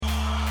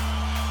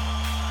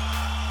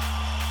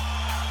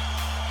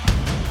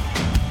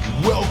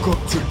Welcome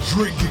to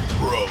Drinking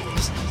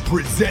Bros,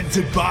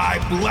 presented by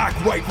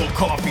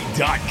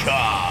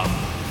BlackRifleCoffee.com.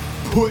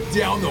 Put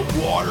down the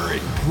water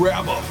and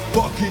grab a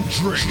fucking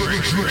drink.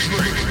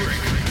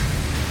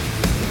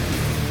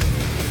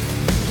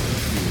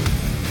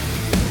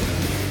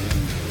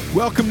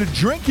 Welcome to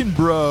Drinking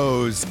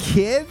Bros,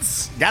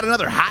 kids. Got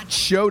another hot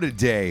show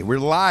today. We're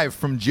live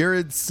from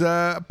Jared's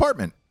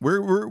apartment.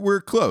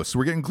 We're close.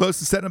 We're getting close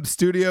to setting up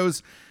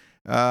studios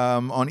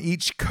on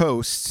each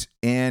coast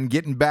and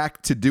getting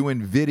back to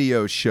doing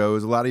video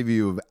shows. A lot of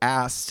you have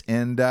asked,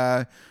 and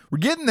we're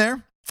getting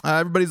there.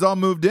 Everybody's all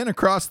moved in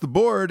across the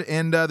board,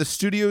 and the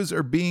studios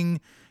are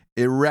being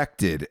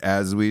erected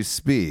as we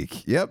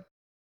speak. Yep,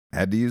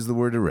 had to use the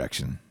word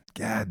erection.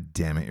 God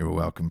damn it, you're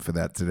welcome for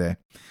that today.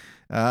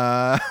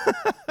 As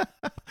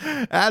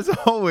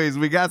always,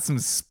 we got some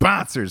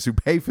sponsors who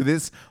pay for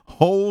this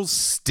whole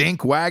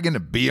stink wagon to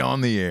be on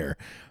the air.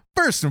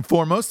 First and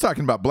foremost,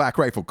 talking about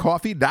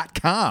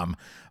BlackRifleCoffee.com.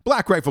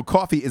 Black Rifle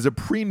Coffee is a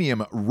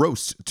premium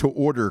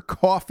roast-to-order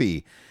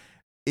coffee.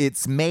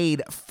 It's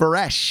made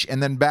fresh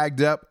and then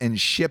bagged up and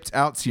shipped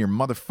out to your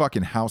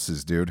motherfucking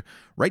houses, dude.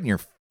 Right in your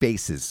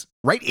faces.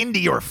 Right into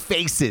your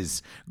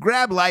faces.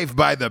 Grab life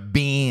by the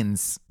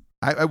beans.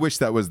 I wish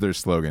that was their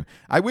slogan.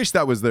 I wish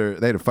that was they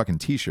had a fucking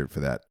t-shirt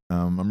for that.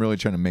 I'm really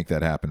trying to make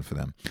that happen for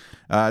them.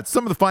 It's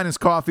some of the finest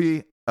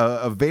coffee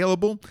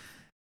available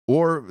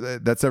or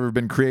that's ever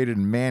been created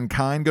in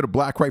mankind. Go to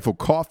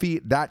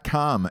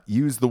BlackRifleCoffee.com.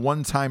 Use the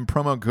one-time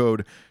promo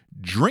code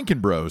Drinking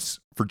Bros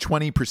for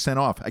 20%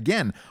 off.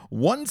 Again,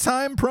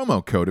 one-time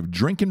promo code of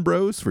Drinking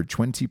Bros for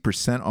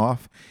 20%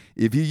 off.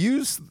 If you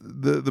use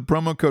the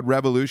promo code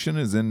Revolution,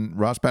 as in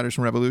Ross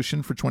Patterson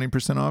Revolution, for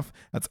 20% off,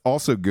 that's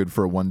also good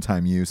for a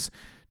one-time use.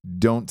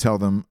 Don't tell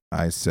them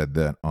I said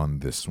that on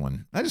this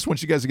one. I just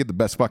want you guys to get the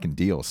best fucking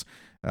deals.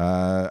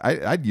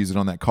 I'd use it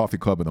on that Coffee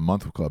Club of the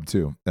Month Club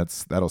too.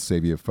 That'll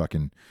save you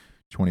fucking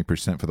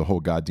 20% for the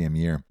whole goddamn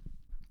year.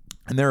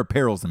 And their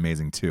apparel's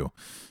amazing too.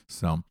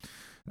 So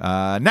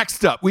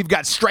next up, we've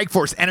got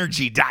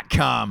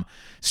StrikeForceEnergy.com.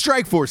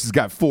 Strikeforce has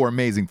got 4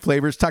 amazing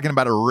flavors. Talking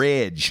about a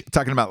Ridge,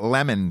 talking about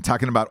lemon,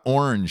 talking about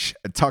orange,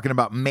 talking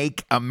about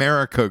Make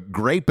America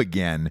Grape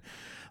Again.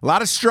 A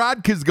lot of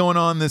Strodkas going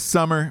on this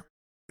summer.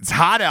 It's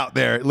hot out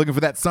there. Looking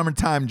for that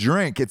summertime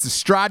drink. It's a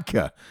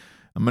Strodka.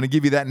 I'm going to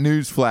give you that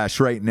news flash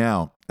right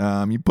now.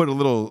 You put a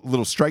little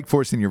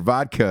Strikeforce in your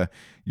vodka,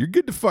 you're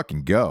good to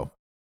fucking go,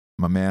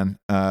 my man.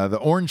 The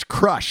Orange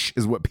Crush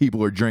is what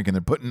people are drinking.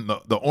 They're putting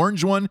the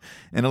orange one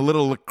and a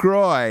little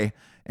LaCroix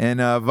and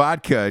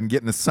vodka and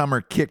getting the summer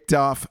kicked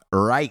off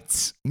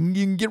right.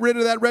 You can get rid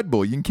of that Red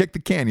Bull. You can kick the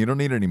can. You don't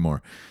need it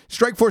anymore.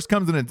 Strikeforce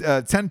comes in a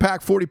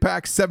 10-pack,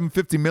 40-pack,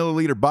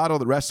 750-milliliter bottle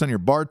that rests on your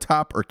bar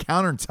top or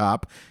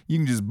countertop. You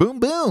can just boom,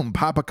 boom,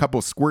 pop a couple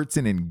squirts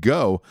in and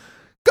go.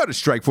 Go to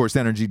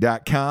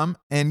StrikeForceEnergy.com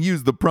and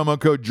use the promo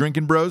code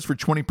Drinking Bros for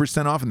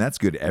 20% off, and that's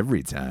good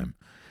every time.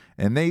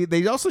 And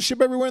they also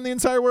ship everywhere in the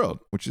entire world,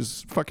 which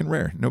is fucking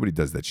rare. Nobody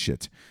does that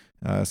shit.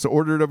 So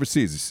order it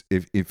overseas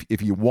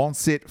if you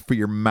want it for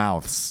your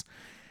mouths.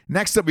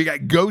 Next up, we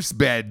got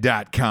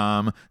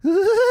GhostBed.com.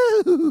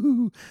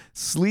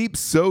 Sleep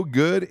so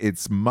good,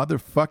 it's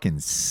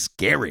motherfucking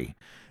scary.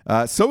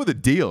 So are the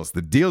deals.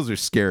 The deals are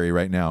scary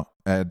right now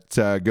at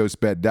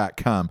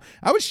GhostBed.com.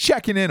 I was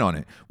checking in on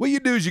it. What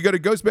you do is you go to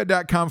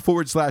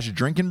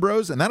GhostBed.com/Drinking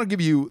Bros, and that'll give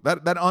you,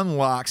 that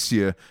unlocks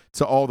you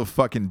to all the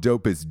fucking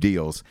dopest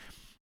deals.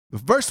 The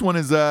first one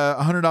is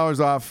 $100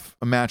 off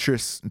a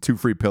mattress and 2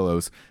 free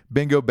pillows.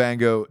 Bingo,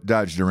 bango,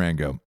 Dodge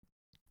Durango.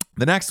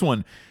 The next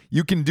one,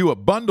 you can do a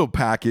bundle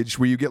package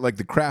where you get like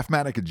the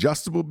Craftmatic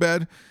adjustable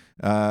bed,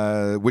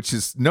 which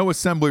is no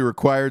assembly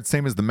required.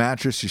 Same as the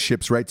mattress. It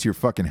ships right to your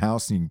fucking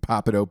house and you can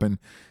pop it open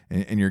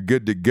and you're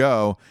good to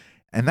go.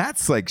 And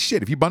that's like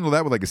shit. If you bundle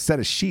that with like a set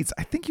of sheets,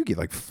 I think you get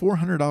like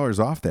 $400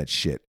 off that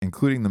shit,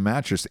 including the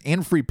mattress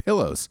and free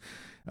pillows.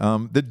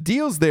 The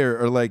deals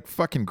there are like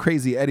fucking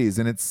crazy eddies,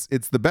 and it's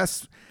the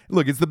best.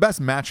 Look, it's the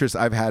best mattress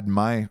I've had in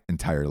my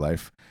entire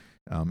life.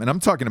 And I'm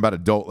talking about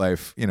adult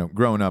life. You know,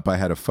 growing up, I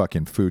had a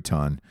fucking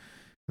futon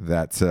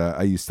that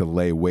I used to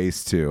lay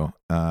waste to.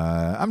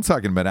 I'm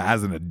talking about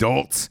as an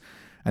adult.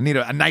 I need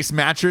a nice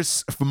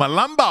mattress for my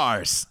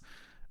lumbars.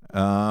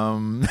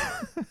 Go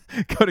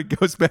to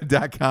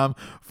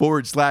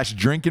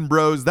ghostbed.com/Drinking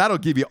Bros. That'll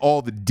give you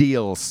all the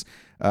deals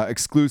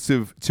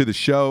exclusive to the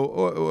show,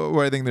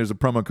 or I think there's a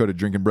promo code of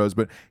Drinking Bros,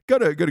 but go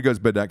to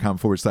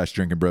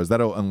ghostbed.com/Drinking Bros.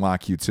 That'll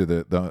unlock you to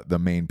the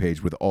main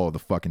page with all of the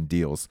fucking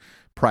deals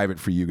private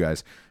for you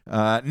guys.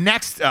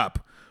 Next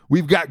up,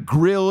 we've got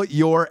Grill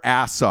Your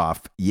Ass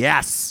Off.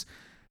 Yes.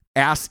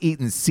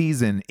 Ass-eating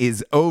season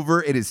is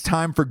over. It is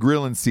time for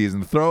grilling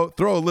season. Throw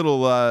a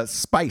little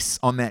spice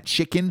on that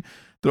chicken.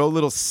 Throw a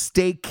little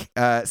steak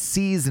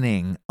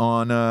seasoning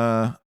on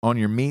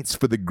your meats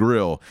for the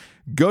grill.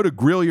 Go to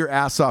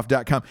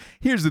grillyourassoff.com.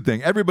 Here's the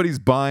thing. Everybody's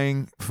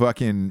buying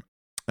fucking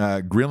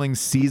grilling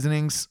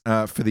seasonings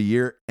for the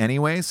year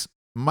anyways.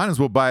 might as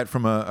well buy it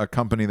from a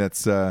company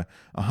that's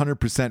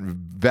 100%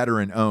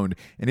 veteran owned.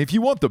 And if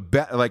you want the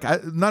best, like,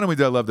 not only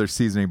do I love their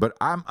seasoning, but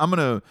I'm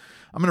gonna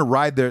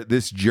ride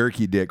this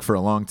jerky dick for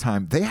a long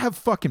time. They have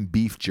fucking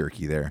beef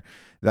jerky there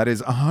that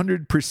is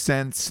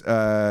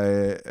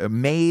 100%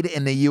 made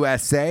in the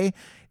USA.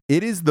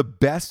 It is the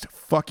best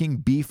fucking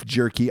beef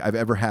jerky I've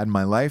ever had in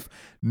my life.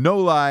 No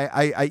lie,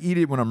 I eat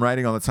it when I'm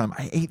riding all the time.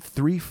 I ate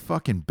 3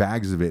 fucking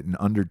bags of it in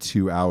under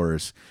 2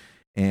 hours.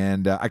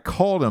 And I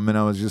called him and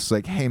I was just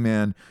like, hey,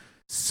 man,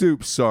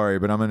 soup, sorry,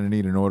 but I'm going to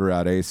need an order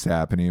out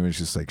ASAP. And he was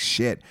just like,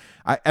 shit.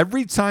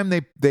 Every time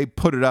they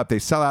put it up, they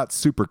sell out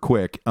super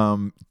quick.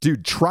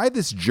 Dude, try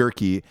this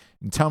jerky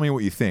and tell me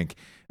what you think.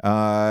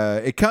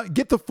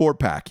 Get the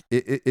 4-pack.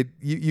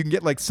 You can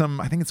get like some,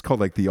 I think it's called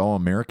like the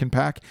All-American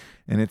pack,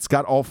 and it's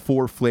got all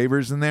 4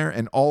 flavors in there,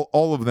 and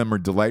all of them are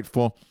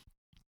delightful.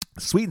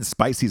 Sweet and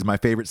spicy is my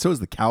favorite. So is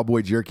the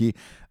cowboy jerky.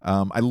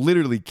 I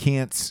literally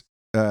can't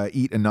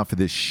eat enough of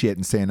this shit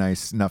and say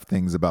enough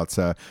things about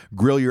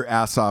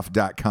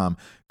grillyourassoff.com.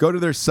 Go to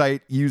their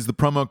site, use the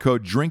promo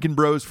code Drinkin'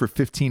 Bros for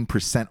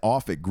 15%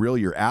 off at Grill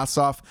Your Ass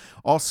Off.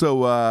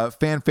 Also,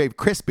 fan fave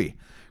Crispy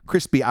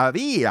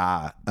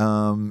Avia.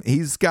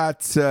 He's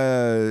got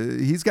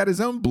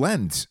his own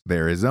blend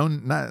there, his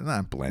own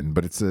not blend,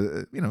 but it's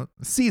a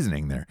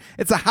seasoning there.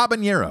 It's a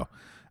habanero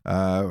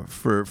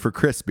for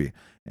Crispy,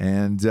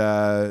 and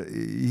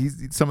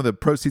some of the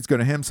proceeds go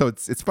to him. So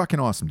it's fucking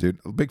awesome, dude.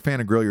 A big fan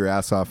of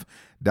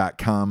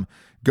grillyourassoff.com.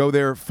 Go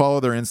there, follow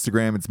their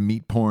Instagram. It's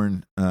meat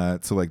porn to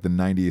like the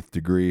 90th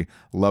degree.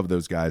 Love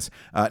those guys.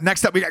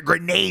 Next up, we got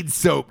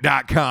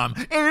grenadesoap.com.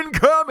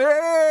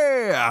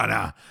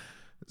 Incoming!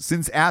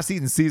 Since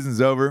ass-eating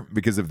season's over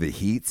because of the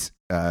heat,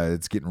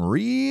 it's getting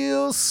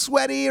real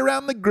sweaty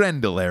around the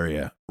Grendel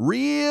area.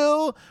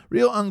 Real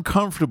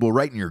uncomfortable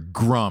right in your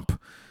grump.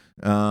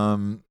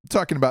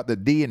 Talking about the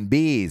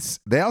D&Bs.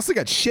 They also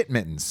got shit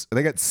mittens.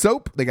 They got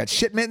soap. They got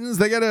shit mittens.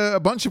 They got a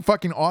bunch of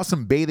fucking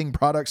awesome bathing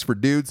products for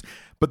dudes.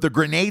 But the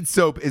Grenade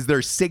soap is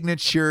their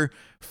signature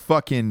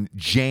fucking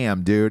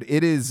jam, dude.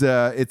 It's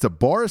a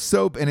bar of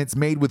soap, and it's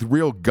made with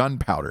real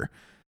gunpowder.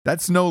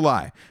 That's no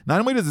lie. Not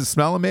only does it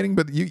smell amazing,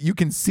 but you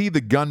can see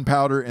the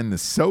gunpowder in the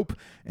soap,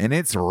 and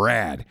it's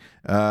rad.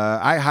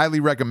 I highly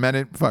recommend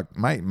it. Fuck,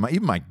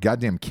 even my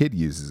goddamn kid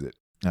uses it,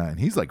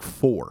 and he's like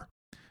 4.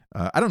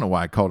 I don't know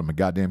why I called him a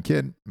goddamn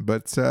kid,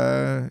 but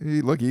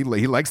he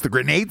likes the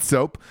Grenade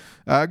soap.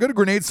 Go to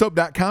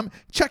grenadesoap.com.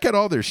 Check out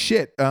all their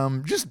shit.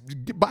 Just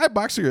buy a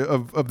box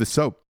of the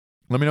soap.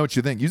 Let me know what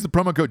you think. Use the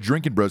promo code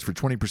Drinkin' Bros for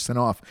 20%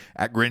 off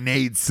at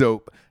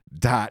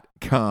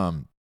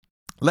grenadesoap.com.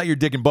 Let your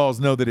dick and balls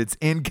know that it's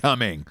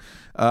incoming.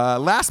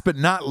 Last but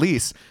not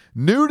least,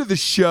 new to the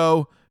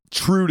show,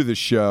 true to the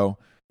show,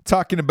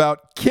 talking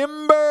about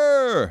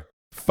Kimber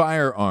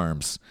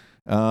Firearms.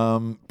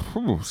 Some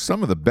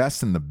of the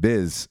best in the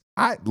biz.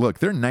 Look,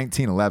 their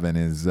 1911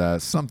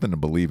 is something to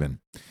believe in.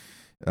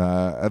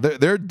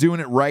 They're doing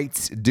it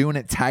right, doing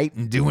it tight,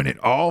 and doing it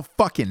all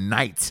fucking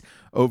night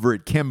over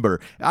at Kimber.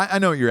 I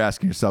know what you're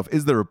asking yourself.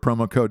 Is there a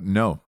promo code?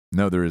 No,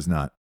 there is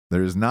not.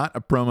 There is not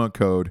a promo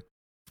code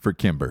for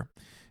Kimber.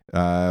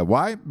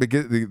 Why?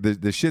 Because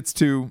the shit's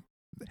too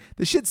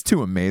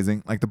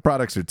amazing. Like, the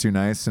products are too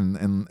nice,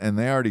 and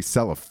they already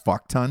sell a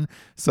fuck ton.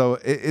 So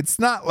it's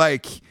not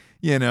like,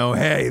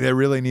 hey, they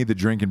really need the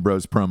Drinkin'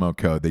 Bros promo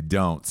code. They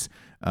don't.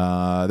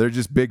 They're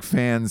just big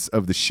fans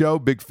of the show,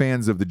 big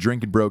fans of the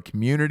Drinkin' Bro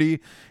community,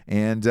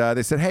 and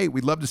they said, hey,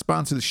 we'd love to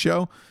sponsor the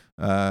show.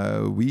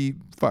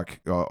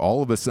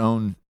 All of us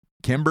own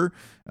Kimber,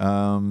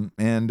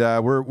 and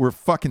we're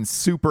fucking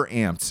super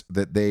amped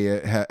that they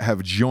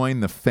have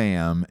joined the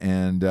fam,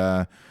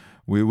 and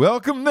we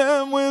welcome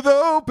them with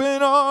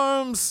open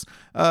arms.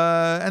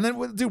 And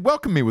then, dude,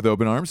 welcome me with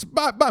open arms.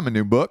 Buy my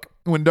new book,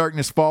 When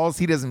Darkness Falls,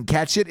 He Doesn't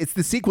Catch It. It's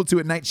the sequel to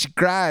At Night She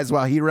Cries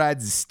While He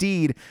Rides His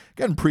Steed.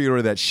 Go ahead and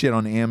pre-order that shit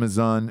on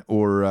Amazon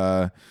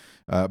or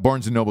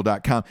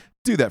barnesandnoble.com.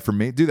 Do that for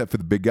me. Do that for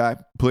the big guy,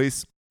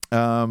 please.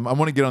 I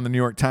want to get on the New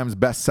York Times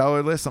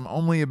bestseller list. I'm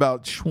only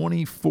about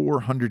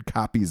 2,400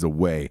 copies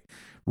away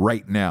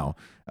right now.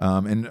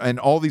 And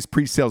all these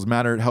pre-sales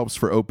matter. It helps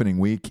for opening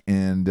week,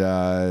 and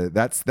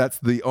that's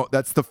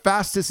the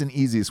fastest and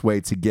easiest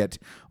way to get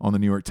on the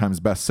New York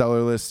Times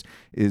bestseller list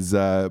is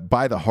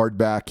buy the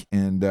hardback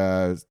and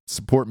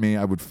support me.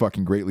 I would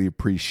fucking greatly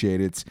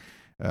appreciate it.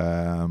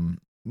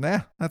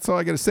 That's all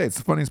I got to say. It's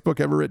the funniest book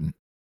ever written.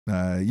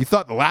 You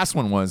thought the last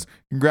one was?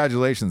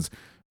 Congratulations.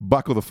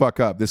 Buckle the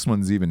fuck up. This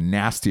one's even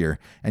nastier.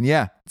 And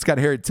yeah, it's got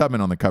Harriet Tubman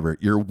on the cover.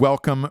 You're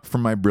welcome for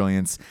my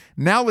brilliance.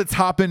 Now let's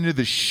hop into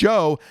the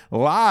show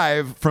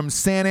live from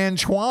San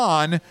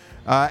Antoine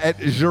at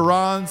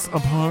Geron's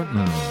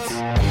Apartments.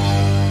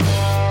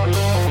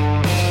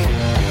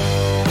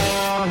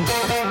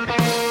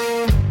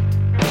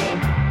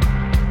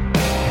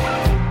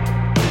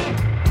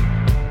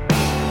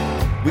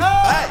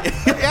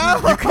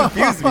 You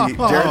confused me.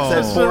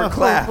 Jared said 4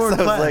 claps. I was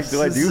like,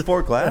 do I do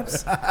 4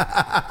 claps?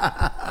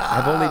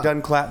 I've only done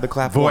the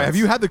clap Boy, once. have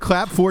you had the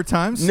clap 4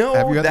 times? No,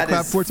 have you had that the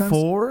clap is 4 times?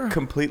 4?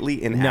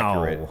 completely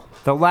inaccurate. No.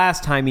 The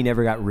last time he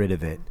never got rid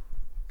of it.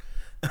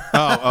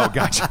 Oh,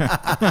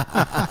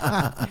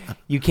 gotcha.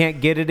 You can't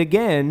get it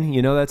again.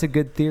 You know, that's a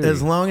good theory.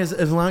 As long,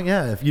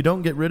 if you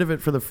don't get rid of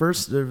it for the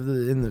first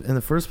in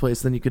the first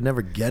place, then you could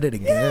never get it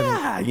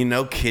again.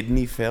 Yeah,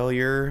 kidney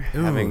failure.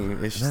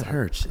 That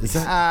hurts. Is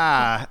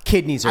that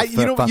Kidneys are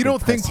you fucking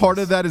don't think part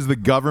pussies. of that is the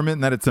government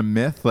and that it's a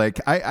myth? Like,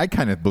 I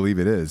kind of believe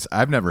it is.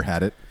 I've never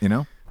had it, you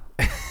know?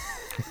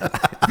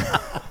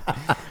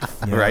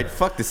 Right?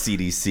 Fuck the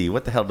CDC.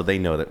 What the hell do they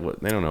know?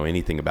 They don't know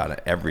anything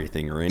about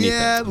everything or anything.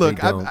 Yeah, look,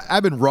 They don't.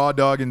 I've been raw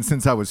dogging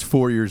since I was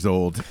 4 years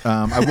old.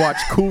 I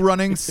watched Cool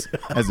Runnings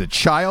as a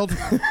child.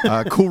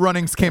 Cool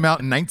Runnings came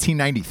out in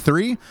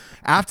 1993.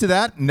 After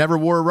that, never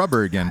wore a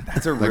rubber again.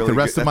 That's a like really the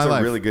rest good, of my that's a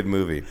life. really good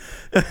movie.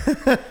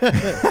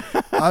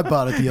 I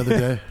bought it the other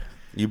day.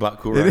 You bought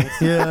Cool Runnings?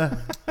 Yeah.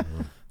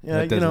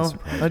 Yeah, That doesn't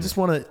surprise I just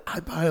want to. I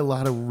buy a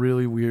lot of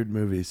really weird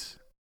movies,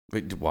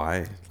 Wait,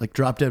 why? like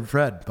Drop Dead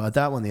Fred. Bought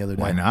that one the other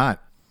day. Why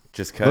not?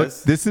 Just Look,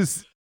 because? this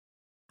is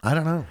I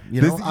don't know.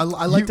 This- I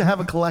like to have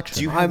a collection.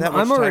 Do you You, have that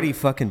much I'm already time?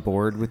 fucking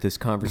bored with this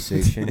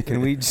conversation.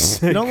 Can we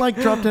just... don't like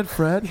Drop Dead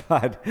Fred?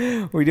 God,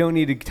 we don't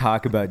need to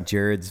talk about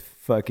Jared's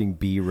fucking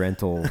bee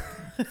rental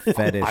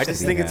fetish. I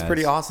just think it's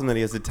pretty awesome that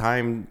he has the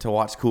time to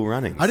watch Cool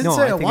Runnings. I didn't No,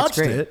 say I I think it's watched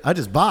great. it. I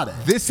just bought it.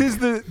 this is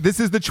the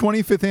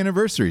 25th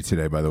anniversary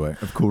today, by the way,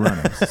 of Cool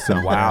Runnings.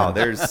 So Wow,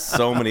 there's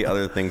so many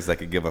other things I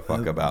could give a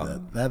fuck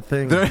about. That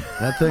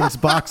thing's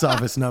box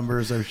office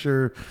numbers are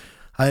sure.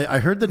 I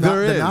heard the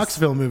There is.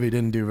 Knoxville movie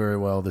didn't do very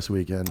well this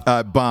weekend.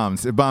 It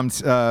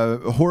bombed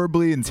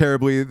horribly and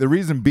terribly. The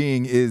reason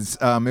being is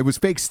it was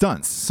fake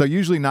stunts. So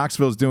usually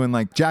Knoxville's doing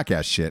like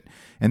jackass shit,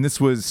 and this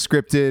was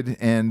scripted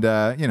and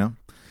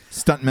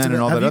stuntmen and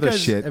all Have that you other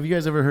guys- shit. Have you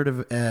guys ever heard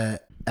of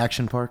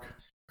Action Park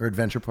or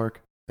Adventure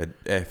Park?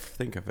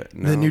 Think of it.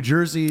 No. The New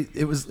Jersey.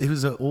 It was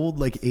an old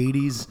like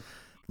 80s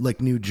like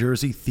New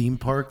Jersey theme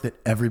park that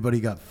everybody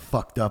got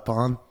fucked up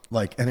on.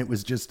 Like, and it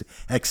was just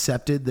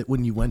accepted that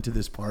when you went to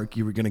this park,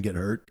 you were gonna get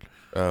hurt.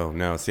 Oh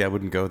no! See, I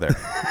wouldn't go there.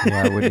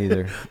 Yeah, I wouldn't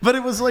either. But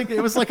it was like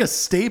a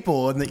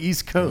staple on the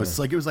East Coast.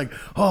 Like it was like,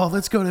 oh,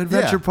 let's go to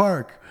Adventure Yeah.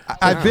 Park.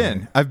 I've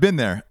been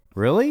there.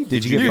 Really?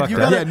 Did you get Dude, fucked you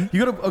up?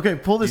 gotta okay,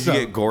 pull this Did you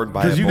up. get gored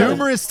by 'Cause a you bull? gotta-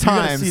 Numerous you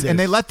gotta times, see and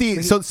they this. let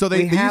the so they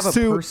we have used a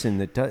to. person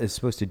that is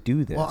supposed to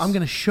do this. Well, I'm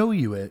gonna show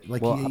you it.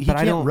 Like Well, he but I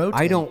can't don't. rotate.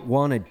 I don't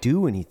want to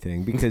do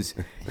anything because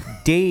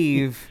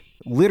Dave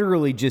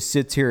literally just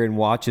sits here and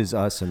watches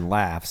us and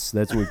laughs.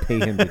 That's what we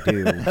pay him to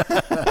do.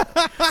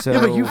 So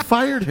Yeah, but you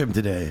fired him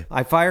today.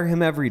 I fire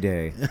him every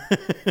day.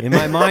 In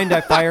my mind,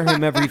 I fire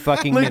him every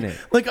fucking minute.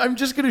 Like I'm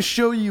just gonna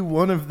show you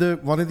one of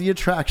the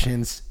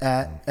attractions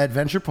at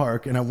Adventure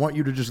Park, and I want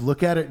you to just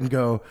look at it and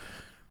go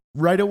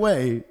right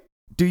away.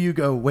 Do you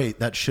go? Wait,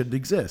 that shouldn't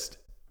exist.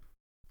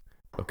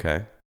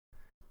 Okay.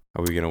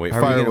 Are we gonna wait Are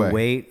for Fire we going away. to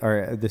wait?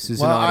 Or this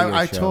is Well, an audio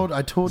I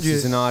show. told This you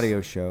is an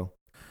audio show.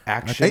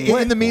 action? In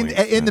the points?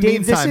 Dave,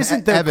 meantime, this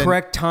isn't the Evan,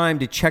 correct time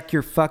to check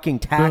your fucking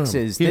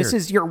taxes. Here. This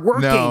is you're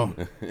working. No.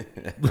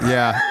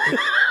 Yeah.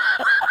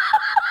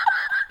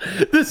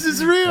 This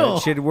is real.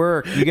 It should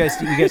work. You guys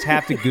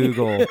have to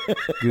Google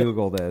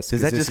this. Does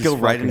 'cause that this just go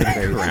is right into the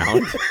fucking crazy.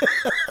 ground?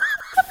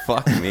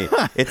 Fuck me.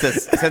 It's a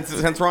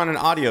since we're on an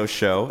audio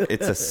show,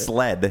 it's a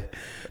sled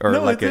or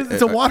No, like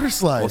it's a water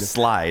slide. Well,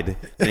 slide,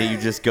 and you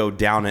just go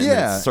down it and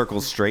Yeah. it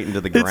circles straight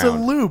into the ground. It's a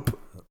loop.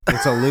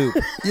 It's a loop.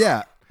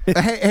 Yeah.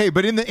 Hey,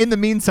 but in the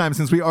meantime,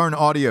 since we are an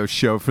audio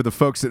show for the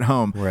folks at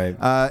home, Right.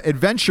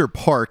 Adventure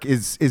Park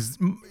is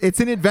it's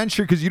an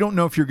adventure because you don't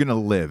know if you're gonna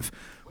live.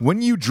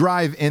 When you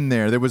drive in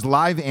there was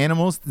live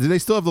animals. Do they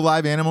still have the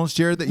live animals,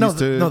 Jared? That No, used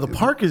to the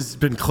park has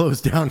been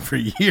closed down for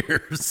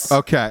years.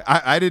 Okay,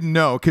 I didn't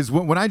know because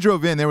when I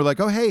drove in, they were like,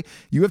 "Oh, hey,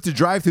 you have to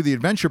drive through the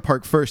adventure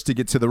park first to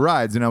get to the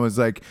rides." And I was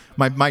like,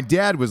 "My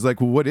dad was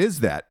like, well, what is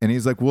that?" And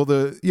he's like, "Well,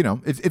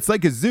 it's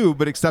like a zoo,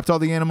 but except all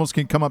the animals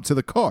can come up to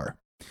the car."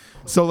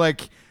 So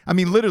like, I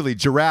mean, literally,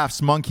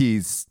 giraffes,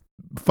 monkeys,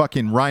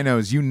 fucking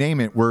rhinos, you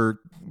name it, were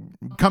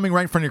coming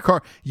right in front of your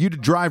car. You had to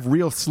drive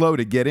real slow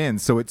to get in,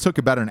 so it took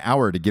about an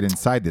hour to get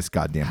inside this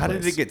goddamn How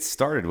place. did it get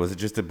started? Was it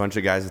just a bunch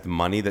of guys with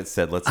money that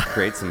said, "Let's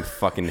create some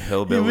fucking It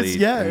hillbilly"? was it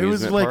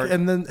was amusement like, park?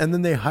 and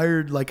then they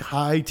hired like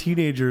high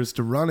teenagers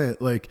to run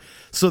it. Like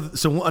so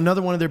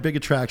another one of their big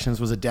attractions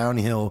was a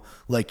downhill.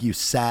 Like you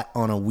sat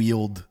on a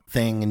wheeled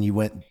thing and you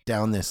went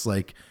down this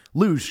like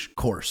luge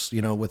course.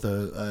 You know, with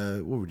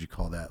a what would you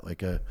call that?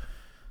 Like a,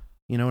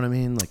 you know what I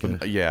mean? Like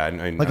a Yeah,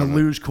 like a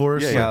luge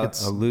course. Yeah, like yeah.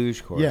 it's, A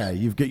luge course. yeah,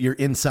 you're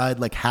inside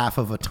like half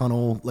of a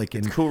tunnel. Like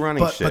in Cool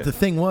Running but, shit. But the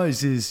thing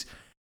is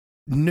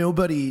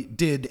nobody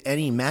did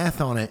any math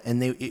on it, and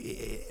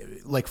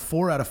like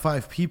 4 out of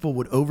 5 people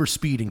would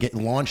overspeed and get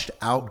launched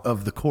out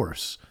of the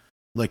course,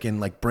 like and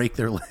like break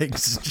their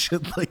legs and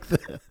shit like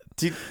that.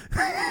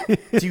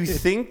 Do you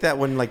think that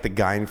when like the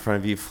guy in front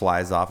of you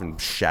flies off and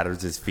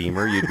shatters his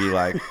femur, you'd be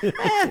like,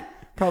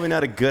 Probably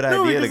not a good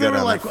No, idea to because go they were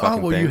down like, that oh,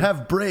 fucking well, thing. you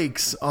have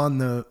brakes on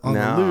the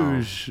No.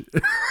 luge.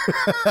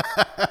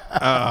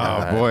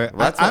 Oh boy,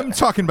 that's I'm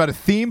talking about a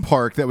theme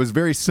park that was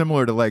very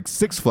similar to like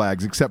Six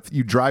Flags, except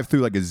you drive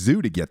through like a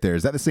zoo to get there.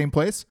 Is that the same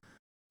place?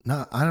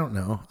 No, I don't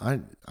know.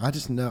 I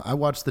just know. I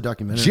watched the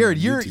documentary. Jared,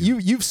 on you're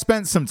YouTube. you've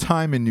spent some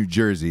time in New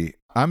Jersey.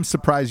 I'm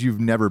surprised you've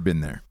never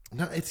been there.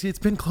 No, it's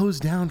been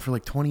closed down for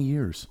like 20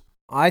 years.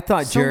 I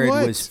thought So Jared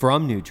what? was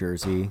from New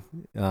Jersey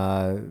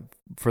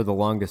for the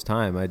longest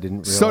time. I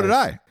didn't realize. So did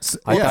I.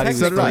 I thought he was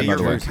so did from I. New by You're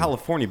the from way.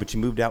 California, but you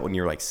moved out when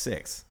you were like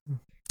 6,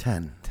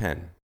 10.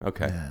 10.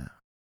 Okay. Yeah.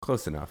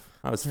 Close enough.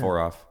 I was 4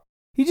 off.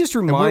 He just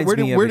reminds where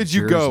did- me of where a did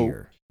you go?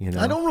 Jerseyer, You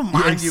know? I don't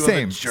remind Yeah, you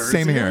same, of a Jersey.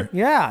 same here.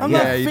 Yeah, I'm yeah,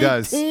 not Yeah, he fake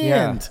does.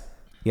 tanned.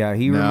 yeah.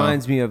 He No.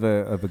 reminds me of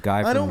a guy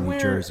I from don't New wear.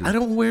 Jersey. I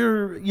don't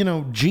wear.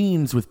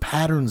 Jeans with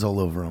patterns all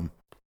over them.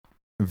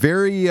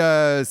 Very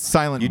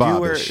silent You do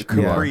wear Bob-ish.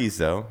 capris,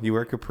 though. You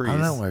wear capris. I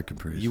don't wear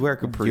capris. You wear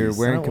capris. You're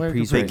wearing I don't wear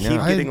capris They right keep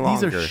now. getting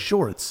These longer. are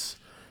shorts.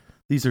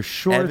 These are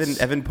shorts.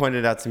 Evan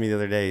pointed out to me the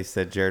other day. He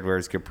said Jared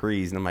wears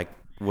capris, and I'm like,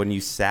 when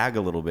you sag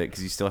a little bit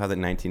because you still have that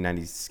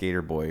 1990s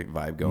skater boy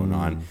vibe going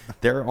on,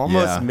 they're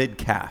almost Yeah. mid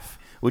calf,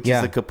 which Yeah.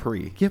 is a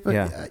capri. Yeah, but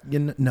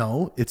Yeah.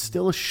 no, it's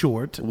still a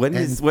short. When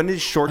and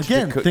is shorts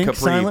again? to Think capri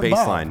Silent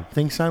baseline? Bob.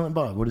 Think Silent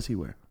Bob. What does he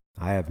wear?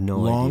 I have no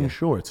Long idea.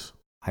 shorts.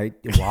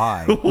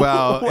 Why?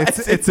 Well, What?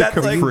 it's a That's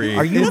like- capri.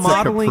 Are you It's a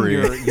modeling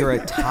capri. your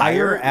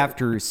attire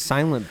after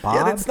Silent Bob?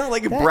 Yeah, it's not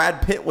like if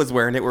Brad Pitt was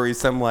wearing it, where he's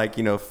some like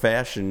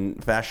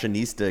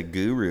fashionista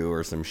guru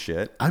or some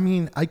shit. I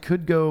mean, I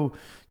could go,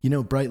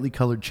 brightly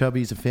colored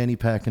chubbies, a fanny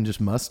pack, and just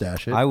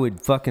mustache it. I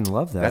would fucking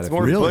love that. That's if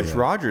more you- Really? Bush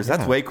Rogers.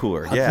 That's Yeah. way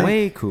cooler. Yeah,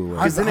 way cooler.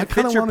 Because then it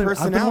kinda fits your wanted- I've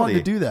been wanting personality.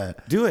 to do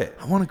that. Do it.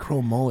 I want to grow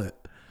a mullet.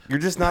 You're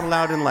just not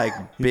allowed in like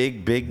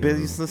big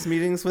business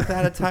meetings with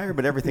that attire,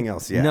 but everything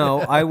else, yeah.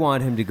 No, I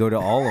want him to go to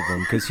all of them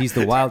because he's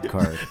the wild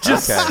card.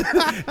 Just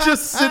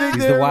sitting He's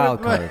there. the wild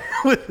with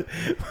my-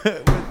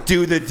 card.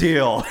 Do the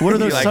deal. What are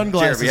those You're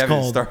sunglasses Jared, we haven't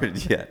called? the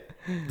started yet.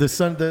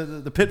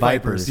 pit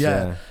vipers. Vipers,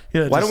 Yeah.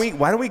 Why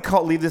don't we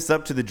leave this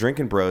up to the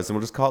drinking bros and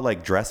we'll just call it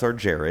like Dress Our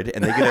Jared,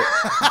 and they get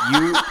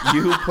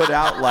you put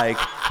out like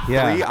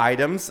Yeah. 3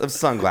 items of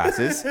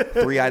sunglasses,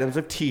 3 items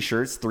of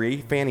t-shirts,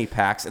 3 fanny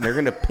packs, and they're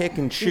gonna pick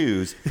and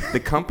choose. The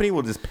company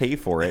will just pay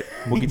for it.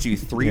 We'll get you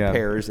 3 Yeah.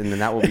 pairs, and then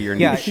that will be your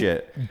Yeah, new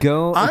shit.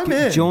 Go. I'm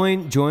in.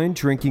 Join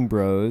Drinking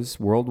Bros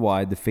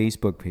Worldwide, the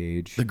Facebook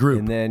page, The group.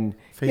 and then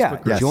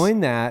Facebook group.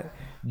 join that.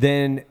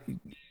 Then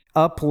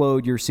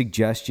upload your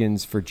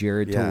suggestions for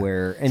Jared Yeah. to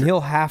wear, and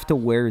he'll have to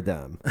wear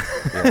them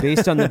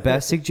based on the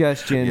best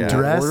suggestion. Yeah.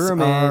 Dress Order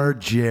 'em our in.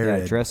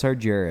 Jared. Yeah, dress our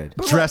Jared.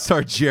 Dress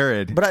our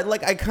Jared. But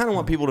I kind of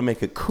want people to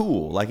make it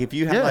cool. Like if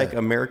you have Yeah. like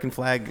American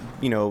flag,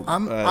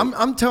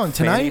 I'm telling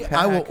fanny tonight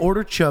I will pack.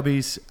 order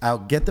chubbies. I'll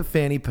get the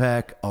fanny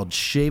pack. I'll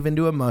shave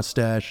into a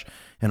mustache,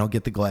 and I'll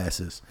get the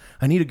glasses.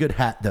 I need a good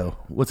hat though.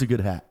 What's a good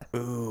hat?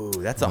 Ooh,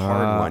 that's a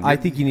hard one. I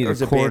think you need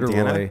There's a corduroy.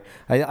 bandana.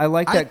 I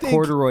like I that think-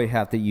 corduroy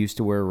hat that you used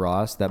to wear,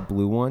 Ross. That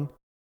blue one.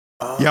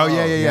 Yeah,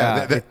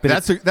 yeah.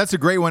 That's a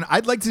great one.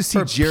 I'd like to see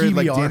For a Jared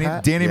like PBR Danny,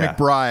 hat? Danny Yeah.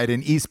 McBride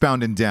in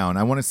Eastbound and Down.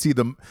 I want to see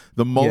the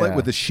mullet Yeah.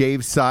 with the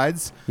shaved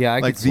sides. Yeah, I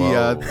like could see-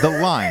 the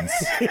lines.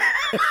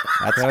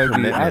 That's That would be,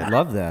 commitment. I'd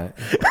love that.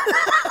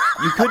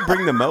 You could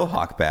bring the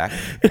mohawk back.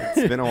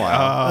 It's been a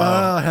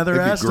while. Heather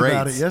it'd be asked great.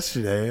 about it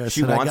yesterday. I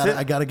She said wants it?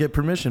 I got to get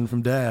permission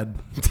from Dad.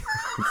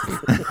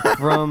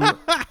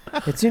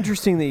 It's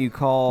interesting that you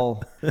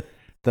call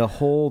the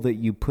hole that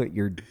you put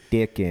your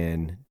dick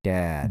in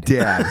dad.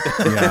 Dad.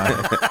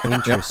 Yeah.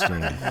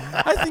 Interesting.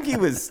 I think he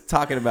was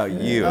talking about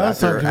you I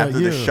was after talking about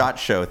the you. SHOT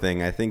Show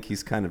thing. I think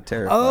he's kind of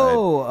terrified.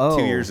 Oh,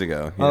 2 years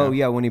ago. you Oh know?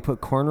 yeah, when he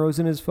put cornrows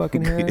in his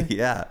fucking hair.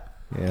 Yeah.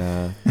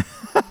 Yeah.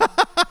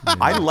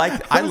 I like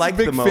a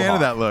big the mohawk. fan of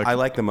that look. I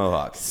like the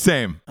mohawks.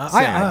 Same.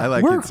 I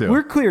like we're, it too.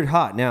 We're cleared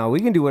hot now. We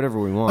can do whatever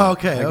we want.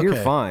 Okay, You're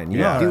okay. fine. You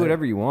Yeah. can do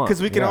whatever you want.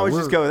 Because we can Yeah, always we're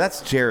just go,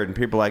 that's Jared. And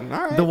people are like,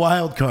 all right. The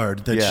wild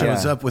card that Yeah.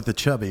 shows Yeah. up with the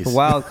chubbies. the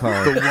wild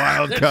card. the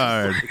wild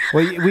card.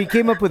 Well, we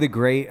came up with a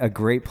great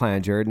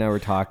plan. Jared and I were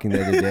talking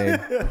the other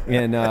day,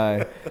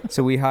 and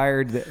so we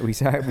hired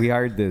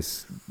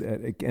this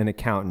an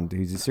accountant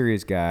who's a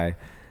serious guy.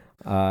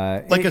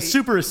 Like a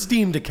super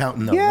esteemed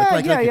accountant, though. Yeah,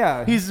 like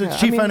yeah. He's the Yeah,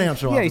 chief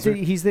financial yeah, officer.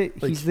 he's the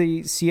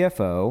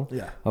CFO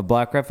Yeah. of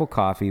Black Rifle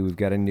Coffee. We've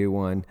got a new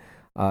one.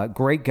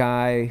 Great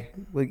guy.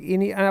 Like,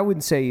 and I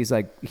wouldn't say he's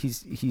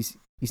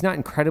not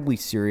incredibly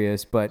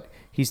serious, but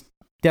he's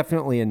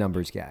definitely a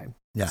numbers guy.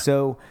 Yeah.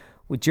 So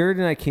what Jared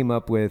and I came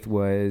up with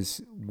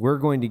was we're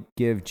going to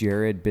give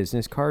Jared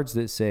business cards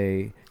that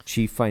say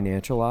Chief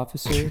Financial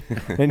Officer,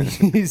 and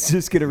he's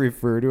just going to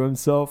refer to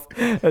himself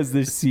as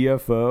the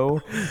CFO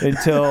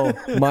until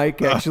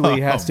Mike actually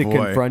has to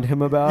boy. confront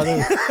him about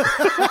it.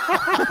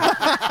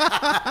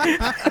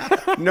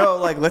 No,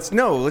 like let's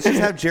just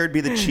have Jared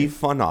be the chief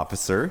fun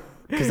officer.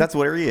 because that's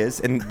where he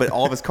is, but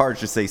all of his cards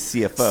just say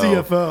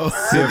CFO. CFO.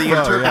 So the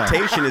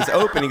interpretation is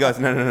open. He goes,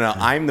 no,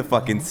 I'm the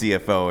fucking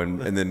CFO,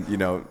 and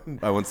then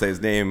I won't say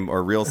his name,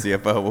 or real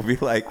CFO will be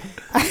like,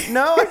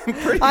 no, I'm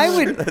pretty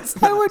sure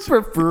that's not I would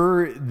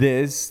prefer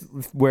this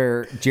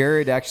where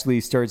Jared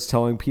actually starts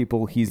telling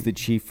people he's the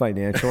chief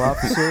financial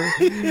officer,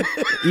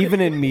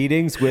 even in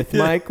meetings with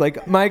Mike.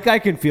 Like, Mike, I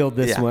can field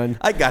this one.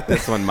 I got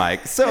this one,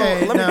 Mike. So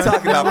Hey, let me now,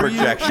 talk about were you-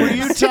 projections. Were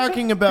you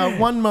talking about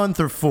 1 month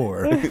or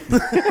 4?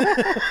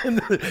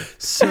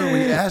 Sir,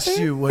 we asked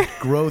you what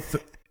growth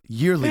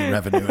yearly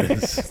revenue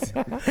is.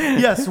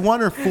 Yes,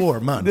 1 or 4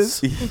 months.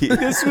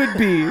 This would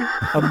be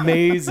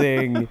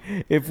amazing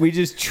if we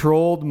just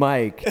trolled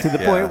Mike to the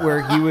point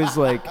where he was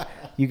like,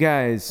 "You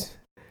guys,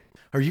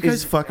 Are you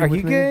guys fucking are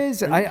with you me?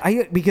 guys?"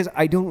 Because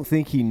I don't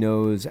think he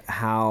knows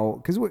how.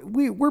 Because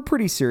we're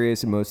pretty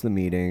serious in most of the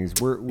meetings.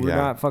 We're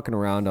not fucking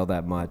around all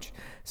that much.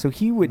 So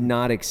he would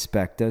not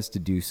expect us to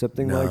do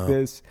something like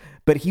this.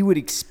 But he would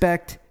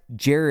expect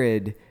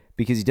Jared,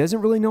 because he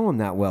doesn't really know him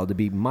that well, to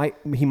be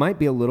he might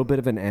be a little bit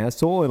of an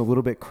asshole and a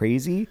little bit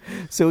crazy.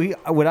 So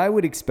what I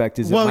would expect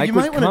is that Well, Mike you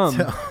would might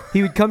wanna come.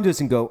 He would come to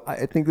us and go,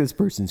 "I think this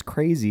person's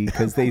crazy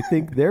because they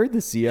think they're the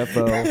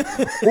CFO,"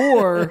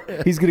 or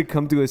he's going to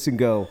come to us and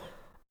go,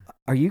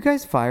 "Are you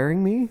guys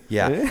firing me?"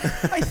 Yeah.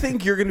 I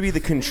think you're going to be the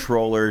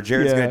controller.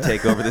 Jared's going to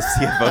take over the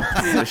CFO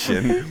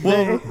position.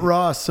 Well,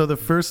 Ross, so the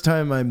first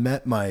time I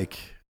met Mike,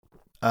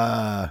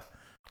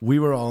 we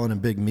were all in a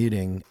big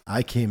meeting.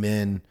 I came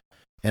in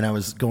and I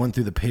was going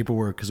through the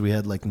paperwork because we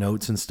had like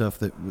notes and stuff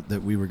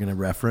that we were going to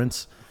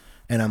reference.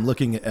 And I'm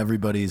looking at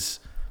everybody's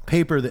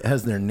paper that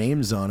has their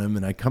names on them.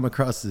 And I come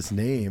across this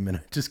name and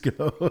I just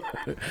go,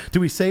 do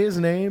we say his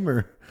name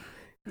or?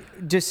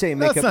 Just say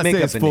Let's not say make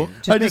up his a full- name.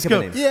 I make just up go,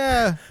 a name.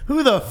 Yeah.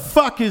 Who the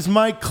fuck is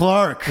Mike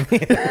Clark?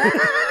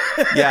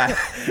 Yeah.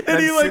 And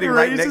he I'm like sitting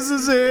raises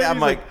his hand. Yeah, I'm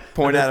He's like,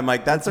 point at him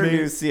like, that's our me.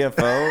 new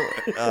CFO.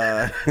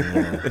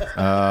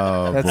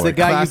 Oh, That's boy. the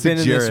guy Classic you've been in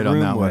this Jared on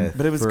room that one. with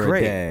But it was for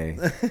great.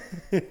 a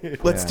day.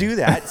 Let's do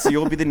that. So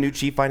you'll be the new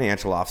chief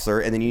financial officer,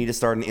 and then you need to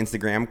start an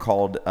Instagram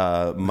called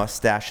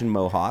Mustache and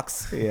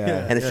Mohawks.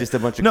 Yeah. And it's just a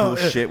bunch of No,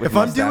 cool shit with if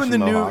I'm mustache doing the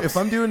and new, mohawks. if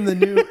I'm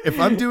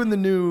doing the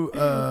new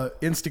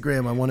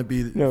Instagram, I want to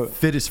be No.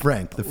 fittest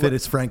Frank, the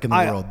fittest Frank in the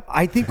world.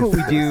 I think what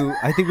we do.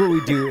 I think what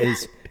we do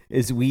is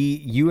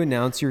you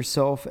announce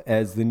yourself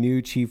as the new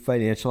chief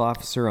financial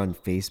officer on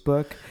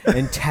Facebook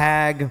and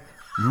tag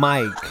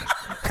Mike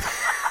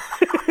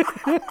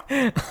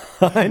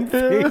on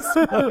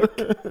Facebook.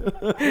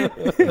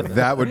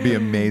 That would be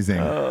amazing.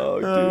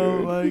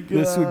 Oh my god!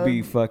 This would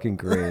be fucking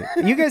great.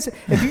 You guys,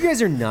 if you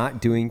guys are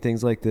not doing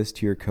things like this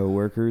to your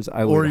coworkers,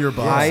 I Or would your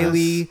bosses.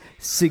 highly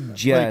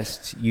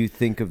suggest you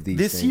think of these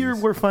This things. year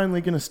we're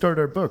finally going to start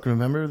our book.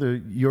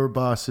 Remember, your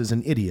boss is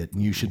an idiot,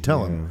 and you should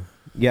tell him.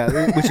 Yeah,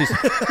 which is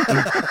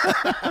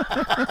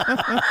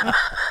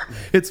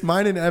It's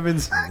mine and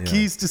Evan's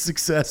Keys to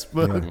Success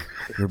book.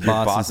 your Your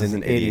boss is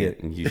an idiot.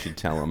 and you should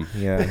tell him.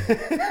 Yeah,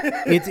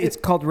 it's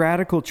called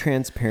radical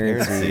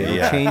transparency. It'll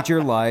Yeah. change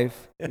your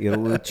life. It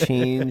will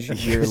change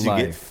your Because you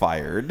get life.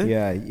 fired.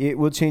 Yeah, it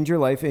will change your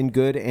life in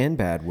good and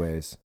bad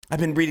ways. I've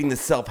been reading the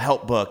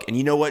self-help book, and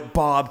you know what,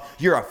 Bob?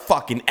 You're a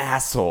fucking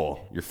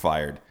asshole. You're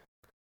fired.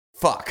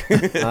 Fuck.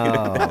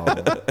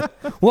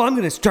 Well, I'm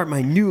going to start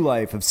my new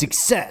life of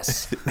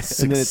success.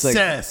 And then it's like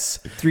Success.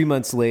 3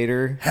 months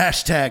later,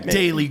 Hashtag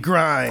daily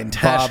grind.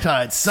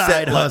 Hashtag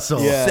side hustle.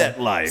 Set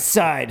life.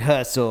 side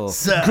hustle,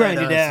 Side grind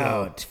it hustle.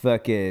 out,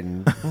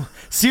 fucking.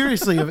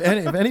 Seriously, if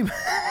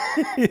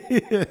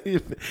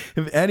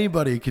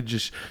anybody could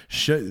just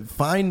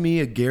find me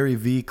a Gary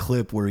Vee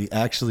clip where he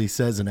actually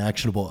says an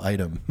actionable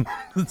item,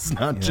 it's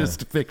not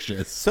just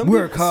fictitious.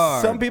 Work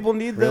hard. Some people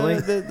need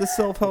the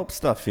self-help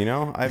stuff, you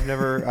know? I've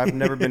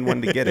never been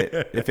one to get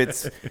it. If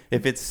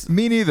it's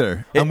Me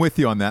neither. I'm with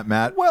you on that,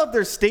 Matt. well, if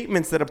there's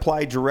statements that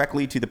apply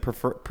directly to the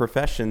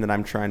profession that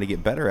I'm trying to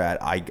get better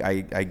at, I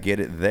get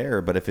it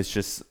there. But if it's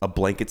just a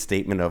blanket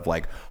statement of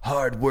like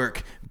hard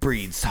work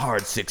breeds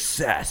hard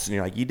success, and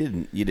you're like, you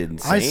didn't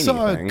say I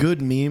saw anything. a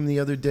good meme the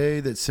other day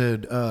that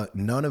said,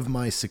 none of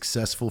my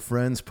successful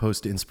friends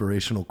post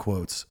inspirational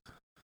quotes.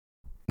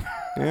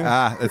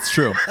 That's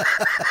true.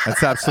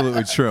 That's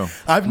absolutely true.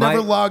 I've never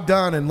logged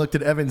on and looked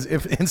at Evan's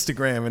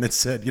Instagram and it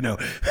said,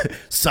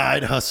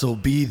 side hustle,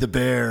 be the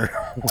bear,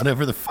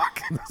 whatever the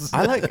fuck.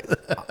 I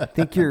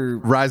think you're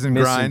Rise and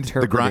grind.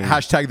 The grind. misinterpreting.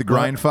 Hashtag the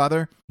grind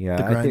father. Yeah,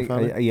 The I grind think,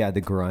 father? yeah,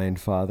 the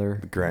grind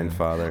father.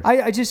 grandfather.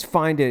 I just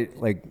find it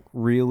like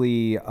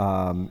really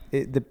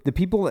the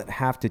people that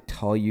have to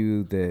tell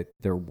you that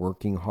they're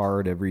working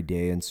hard every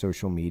day in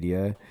social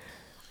media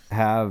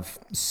have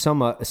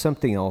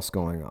something else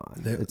going on.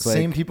 It's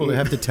Same like, people that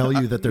have to tell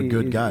you that they're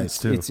good guys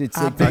too. It's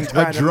I've like been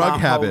grinding drug my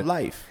habit. whole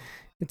life.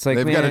 it's like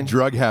They've got a man,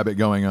 drug habit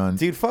going on.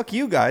 Dude, fuck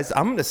you guys.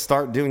 I'm going to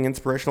start doing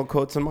inspirational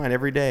quotes on mine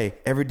every day.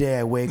 Every day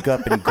I wake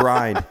up and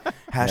grind.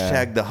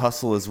 Hashtag the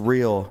hustle is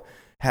real.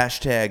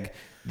 Hashtag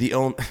the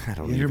only... I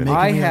don't You're even...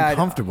 making me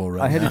uncomfortable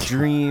right I had now. a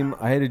dream.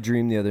 I had a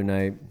dream the other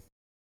night.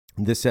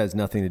 This has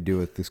nothing to do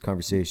with this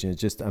conversation.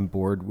 It's just I'm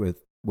bored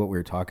with what we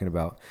were talking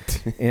about.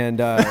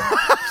 And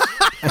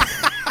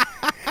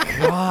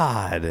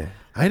God.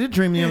 I had a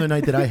dream the other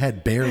night that I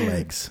had bear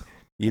legs.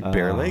 You had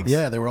bare legs?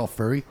 Yeah, they were all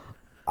furry.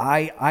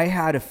 I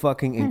had a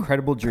fucking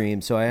incredible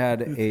dream. So I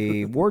had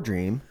a war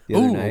dream the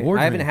other Ooh, a night. war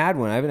I haven't dream. had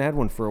one. I haven't had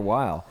one for a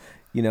while.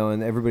 You know,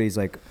 and everybody's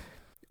like,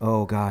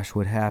 "Oh gosh,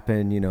 what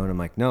happened?" You know, and I'm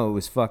like, "No, it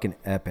was fucking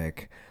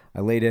epic.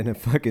 I laid in a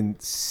fucking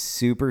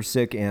super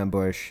sick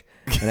ambush,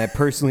 and I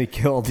personally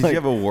killed Did you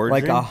have a war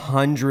like dream?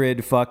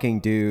 100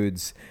 fucking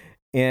dudes."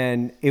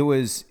 And it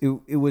was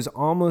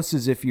almost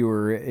as if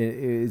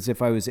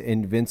I was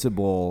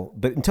invincible,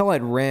 but until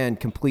I'd ran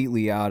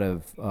completely out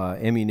of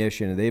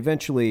ammunition. They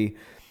eventually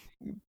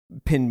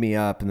pinned me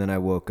up, and then I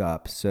woke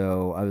up.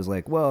 So I was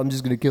like, well, I'm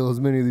just gonna kill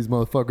as many of these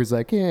motherfuckers as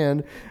I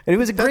can. And it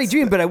was a great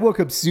dream, but I woke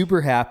up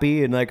super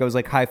happy, and like I was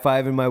like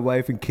high-fiving my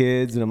wife and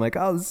kids, and I'm like,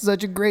 oh, this is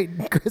such a great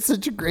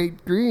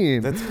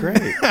dream. That's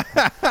great.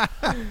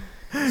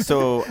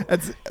 So,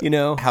 You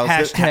know, How's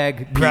it-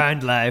 hashtag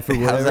grind life or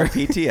how's whatever. that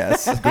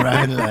PTS?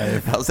 Grind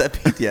life. How's that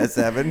PTS,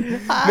 Evan?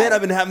 Man,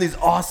 I've been having these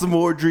awesome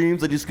war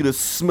dreams. I'm just going to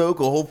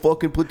smoke a whole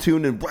fucking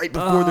platoon, and right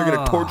before they're going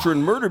to torture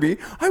and murder me,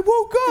 I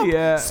woke up.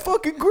 Yeah. It's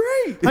fucking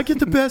great. I get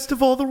the best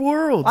of all the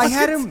worlds. I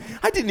had him.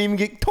 I didn't even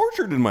get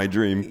tortured in my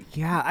dream.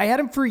 Yeah, I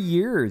had him for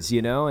years,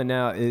 you know, and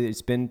now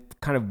it's been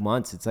kind of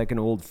months. It's like an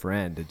old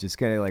friend. It just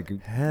kind of like you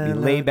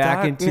lay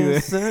back into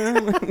it.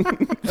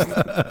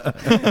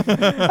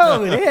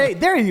 Oh, hey,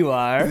 there you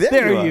are.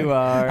 There you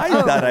are. I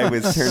thought I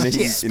was turning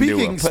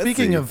into a pussy.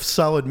 Speaking of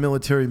solid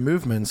military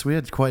movements, we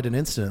had quite an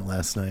incident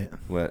last night.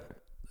 What?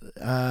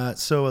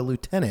 So a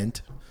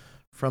lieutenant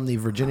from the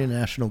Virginia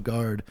National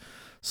Guard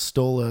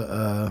stole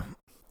a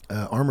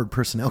armored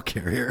personnel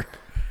carrier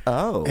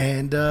Oh.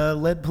 and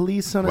led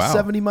police on a Wow.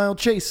 70-mile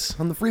chase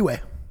on the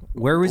freeway.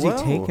 Where was Whoa.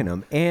 he taking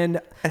him?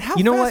 And, And how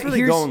you know fast what? were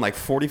they going? Like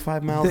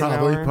 45 miles an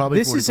hour? Probably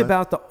This is 45.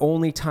 about the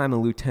only time a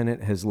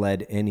lieutenant has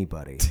led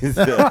anybody.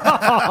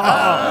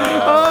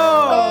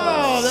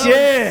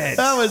 Shit!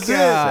 That was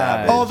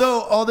God. it.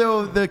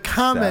 Although the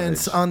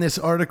comments Savage. on this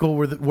article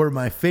were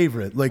my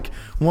favorite. Like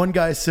one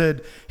guy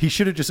said he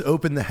should have just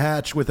opened the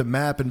hatch with a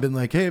map and been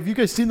like, "Hey, have you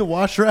guys seen the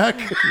wash rack?"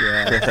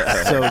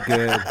 Yeah, so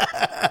good.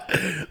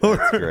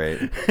 That's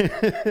great.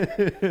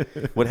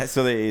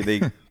 So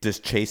they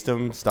just chased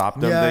him, stopped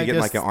him? Yeah, Did I they get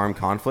in like guess- an armed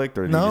conflict,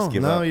 or did he just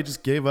give up? he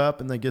just gave up,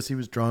 and I guess he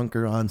was drunk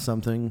or on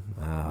something.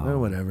 Or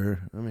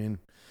whatever. I mean,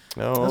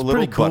 Oh, a That's little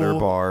pretty cool. butter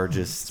bar.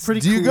 Just pretty.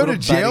 Do you cool go to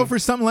little jail buddy. for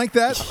something like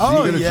that?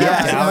 Oh Do you go to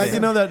yeah, jail? you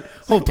know that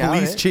whole Doubt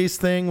police it. chase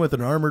thing with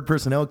an armored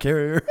personnel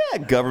carrier.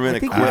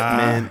 government think-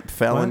 equipment,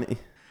 felony.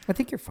 I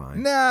think you're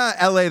fine. Nah,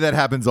 LA, that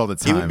happens all the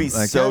time. It would be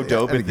Like, so I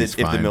dope think he's if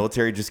the fine.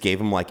 military just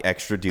gave him like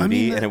extra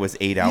duty and it was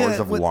 8 hours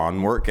of when-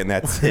 lawn work and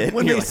that's it.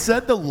 When You're they like,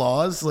 said the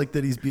laws, like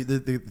that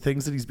the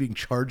things that he's being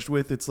charged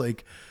with, it's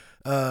like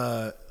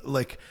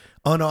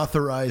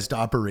unauthorized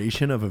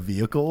operation of a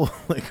vehicle.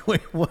 Like,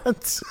 wait,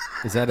 what?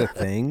 Is that a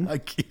thing? I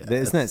guess.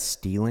 Isn't that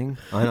stealing?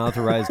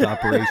 Unauthorized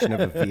operation of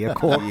a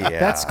vehicle? Yeah.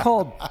 That's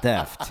called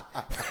theft.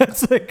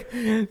 That's like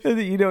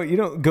you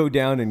don't go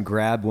down and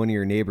grab one of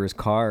your neighbor's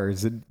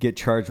cars and get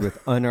charged with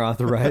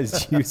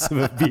unauthorized use of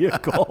a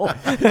vehicle.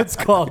 That's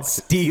called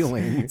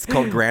stealing. it's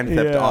called Grand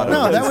Theft Auto.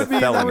 No, which that is would a be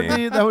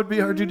felony. that would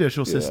be our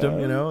judicial system.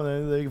 You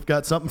know, they've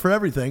got something for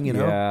everything. You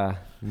know. Yeah.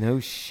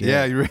 No shit.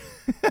 Yeah,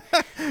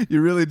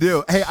 you really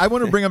do. Hey, I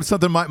want to bring up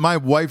something my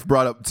wife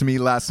brought up to me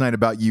last night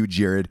about you,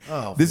 Jared.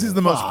 Oh, this is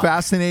the most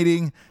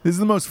fascinating. This is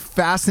the most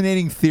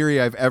fascinating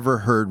theory I've ever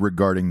heard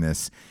regarding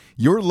this.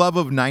 Your love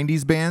of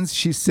 '90s bands,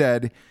 she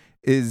said,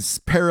 is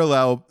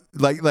parallel.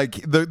 Like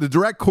the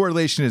direct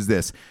correlation is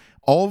this.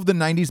 All of the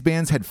 90s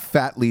bands had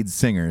fat lead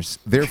singers.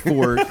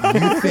 Therefore, you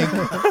think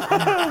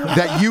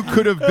that you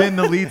could have been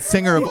the lead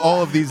singer of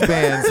all of these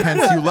bands,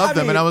 hence you love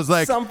them. And I was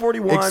like, Sum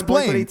 41,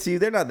 explain. Blink-182,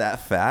 they're not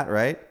that fat,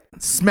 right?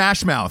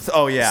 Smash Mouth.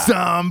 Oh, yeah.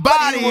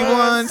 Somebody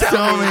once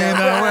told me in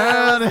the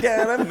world.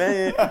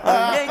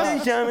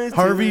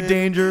 Harvey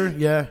Danger,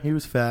 yeah, he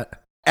was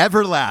fat.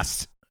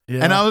 Everlast.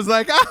 Yeah. And I was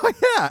like, oh,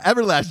 yeah,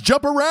 Everlast.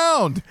 Jump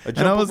around. And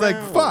I jump was like,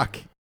 around. fuck.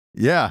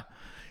 Yeah.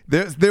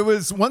 There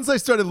was, once I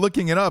started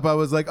looking it up, I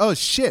was like, oh,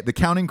 shit, the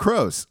Counting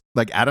Crows.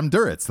 Like Adam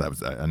Duritz. That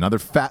was another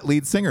fat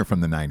lead singer from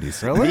the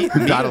 90s. Really?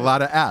 Who got a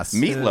lot of ass.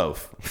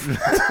 Meatloaf.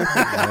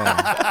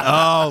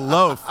 Oh,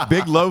 Loaf.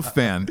 Big Loaf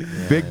fan.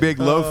 Big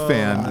Loaf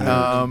fan.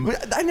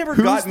 But I never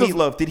Who's got the-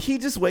 Meatloaf. Did he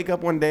just wake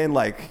up one day and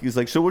he was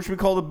like, so what should we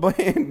call the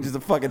band? Just a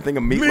fucking thing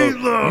of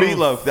Meatloaf.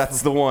 Meatloaf.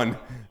 That's the one.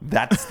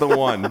 That's the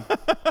one.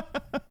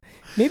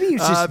 Maybe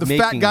he's just the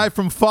making, fat guy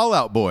from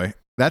Fallout Boy.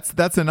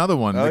 That's another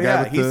one. Oh, the guy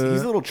yeah. with He's the,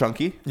 a little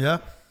chunky. Yeah.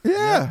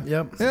 yeah.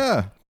 Yep.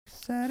 Yeah.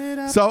 So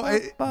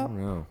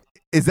No.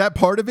 is that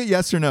part of it?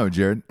 Yes or no,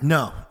 Jared?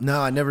 No,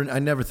 I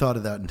never thought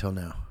of that until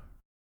now.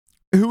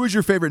 Who was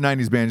your favorite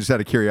 90s band, just out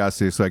of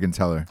curiosity, so I can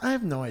tell her? I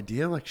have no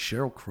idea. Like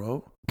Sheryl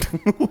Crow.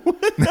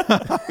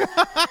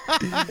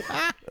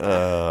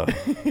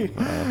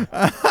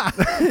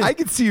 I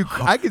could see you.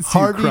 I could see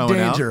Harvey you crowing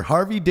Danger. out.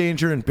 Harvey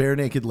Danger and Bare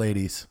Naked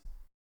Ladies.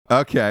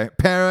 Okay.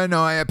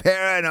 Paranoia. Yep.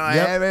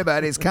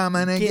 Everybody's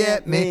coming to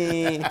get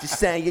me. Just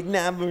say you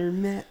never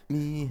met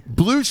me.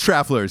 Blues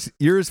Travelers.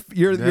 You're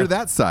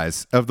that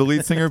size of the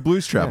lead singer of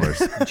Blues Travelers.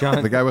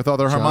 John, The guy with all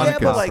their John Yeah,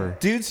 harmonicas. but Copper. like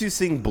dudes who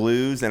sing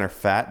blues and are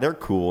fat, they're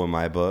cool in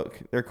my book.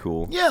 They're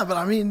cool. Yeah, but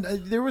I mean,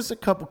 there was a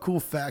couple cool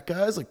fat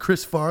guys like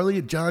Chris Farley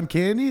and John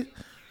Candy.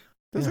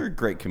 Those are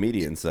great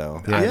comedians,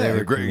 though. Yeah, they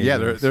were great. Yeah,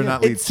 they're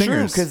not lead It's true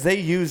singers. because they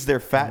use their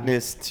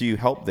fatness to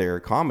help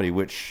their comedy,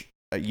 which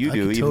you I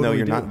do, could even though totally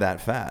you're do not it.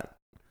 that fat.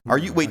 Are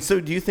you? Wait.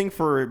 So, do you think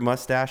for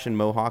mustache and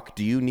mohawk,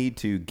 do you need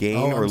to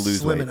gain or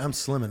lose weight? I'm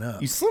slimming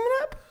up. You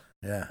slimming up?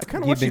 Yeah. I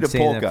kind of You've want you been to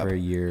saying bulk that up. for a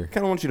I year.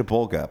 kind of want you to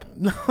bulk up.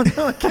 No,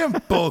 I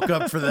can't bulk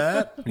up for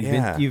that.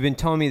 You've been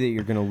telling me that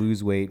you're going to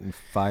lose weight and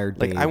fire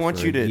Dave I want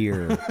for you a to-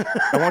 year.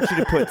 I want you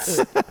to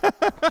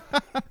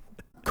put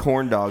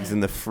corn dogs in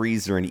the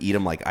freezer and eat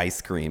them like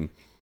ice cream.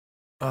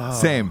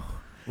 Same.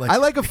 Like- I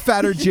like a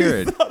fatter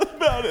Jared.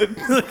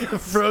 Like a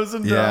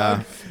frozen Yeah.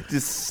 dog.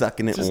 Just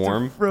sucking it Just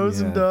warm. a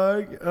frozen Yeah.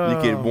 dog. You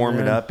Oh, could warm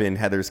it man. up in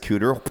Heather's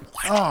cooter.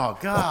 Oh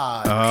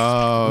God.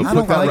 Oh, I put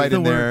don't that like right the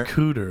in there. word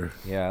cooter.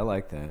 Yeah, I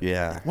like that.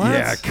 Yeah. What?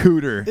 Yeah,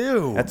 cooter.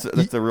 Ew. That's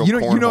a real You know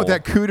what cornhole.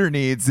 that cooter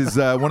needs is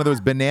one of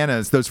those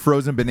bananas, those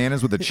frozen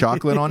bananas with the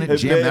chocolate on it. Hey,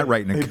 Jam babe, that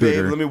right in a hey, cooter.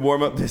 babe, let me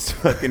warm up this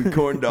fucking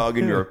corn dog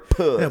in your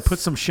puss. Yeah, put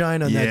some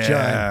shine on that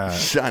Yeah.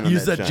 Shine on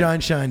Use that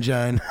shine.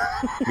 Jine.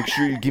 Make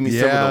sure you give me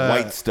some of Yeah. the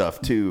white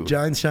stuff too.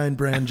 Shine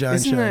brand Jine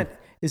Isn't Shine.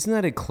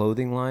 that a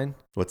clothing line?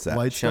 What's that?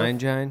 White Shine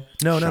stuff? Jine?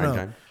 No.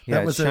 Shine. Yeah,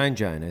 That was Shine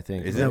Jine, I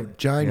think. Is No, it?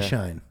 Jine Yeah.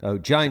 Shine. Oh,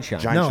 Jine Shine.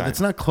 Jine No, Shine. it's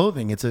not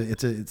clothing. It's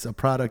a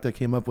product I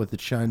came up with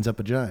that shines up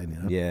a Jine.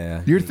 You know?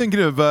 Yeah. You're thinking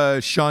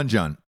of Sean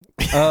John.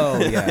 Oh,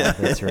 yeah, that's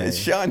It's right.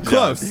 Sean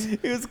Close. John.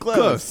 It was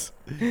close.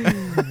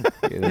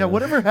 Yeah.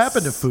 Whatever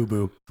happened to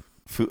Fubu?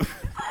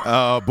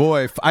 Oh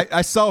boy,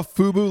 I saw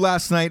Fubu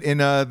last night in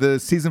the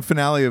season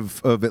finale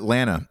of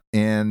Atlanta,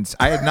 and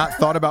I had not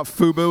thought about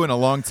Fubu in a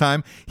long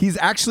time. He's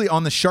actually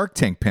on the Shark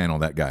Tank panel.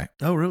 That guy.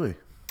 Oh, really?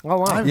 Oh,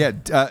 wow. Yeah,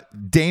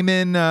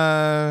 Damon.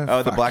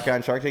 Oh, the black guy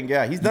in Shark Tank?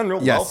 Yeah, he's done real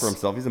well Yes. for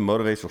himself. He's a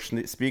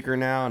motivational speaker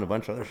now and a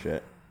bunch of other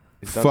shit.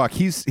 Fuck,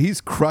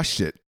 he's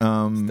crushed it.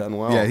 done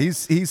well. Yeah,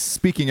 he's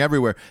speaking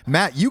everywhere.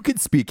 Matt, you could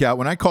speak out.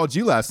 When I called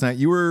you last night,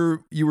 you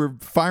were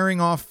firing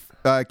off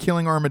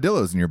killing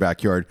armadillos in your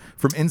backyard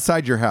from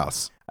inside your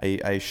house.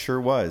 I sure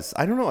was.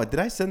 I don't know. Did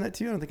I send that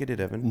to you? I don't think I did,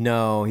 Evan.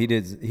 No, he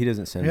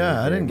doesn't send Yeah, me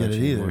I very didn't get much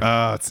it either.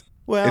 anymore.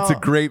 Well, It's a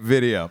great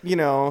video. You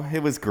know,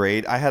 it was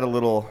great. I had a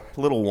little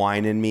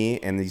wine in me,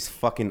 and these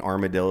fucking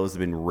armadillos have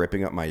been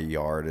ripping up my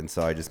yard, and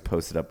so I just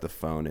posted up the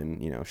phone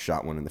and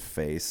shot one in the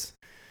face.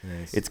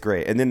 Nice. It's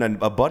great. And then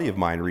a buddy of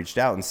mine reached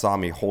out and saw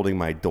me holding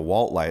my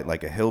DeWalt light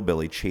like a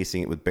hillbilly,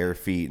 chasing it with bare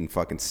feet and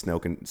fucking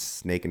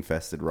snake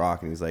infested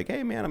rock. And he's like,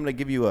 "Hey man, I'm gonna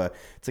give you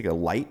it's like a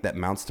light that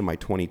mounts to my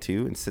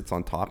 22 and sits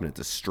on top, and it's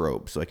a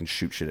strobe, so I can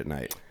shoot shit at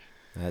night."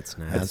 That's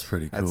nice. That's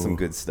pretty cool. That's some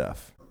good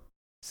stuff.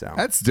 So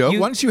That's dope. Why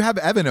don't you have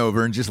Evan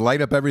over and just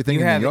light up everything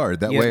You in the have- yard?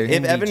 That you have way.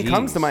 if Evan NVGs.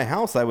 comes to my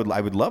house, I would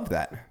love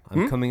that.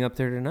 I'm coming up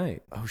there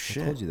tonight. Oh I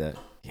shit. told you that.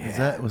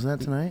 Was that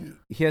tonight?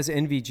 He has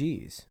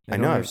NVGs. I I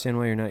don't know. understand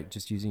why you're not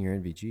just using your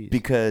NVGs.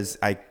 Because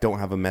I don't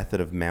have a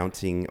method of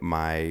mounting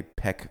my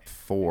PEC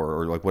 4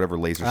 or like whatever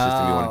laser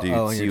system you want to do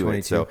on your to it.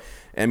 22. So,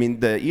 I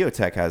mean, the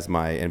EOTech has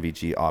my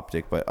NVG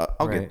optic, but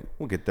Right.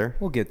 we'll get there.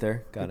 We'll get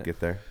there. Got We'll it. get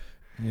there.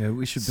 Yeah,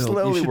 we should build.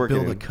 Slowly You should working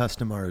build a in.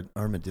 custom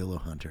armadillo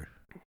hunter.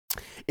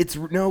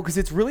 Because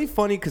it's really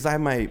funny because I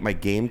have my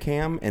game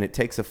cam and it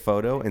takes a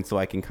photo, and so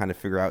I can kind of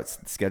figure out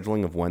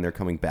scheduling of when they're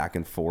coming back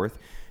and forth,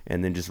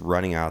 and then just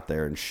running out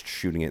there and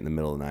shooting it in the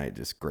middle of the night.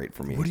 Just great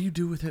for me. What do you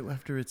do with it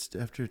after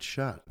it's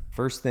shot?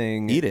 First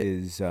thing Eat it.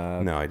 is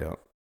No, I don't.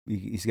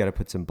 he's got to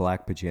put some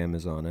black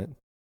pajamas on it.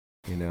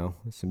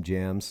 Some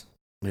jams.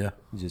 Yeah.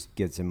 Just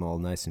gets him all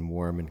nice and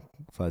warm and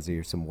fuzzy,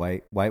 or some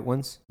white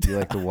ones. Do you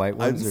like the white I'm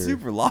ones? or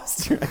super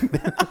lost right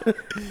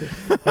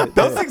now.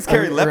 Those things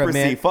carry or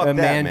leprosy. Fuck a that,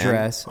 man man.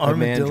 dress, Armadillo. a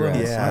man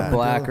dress, Yeah. a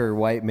black or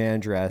white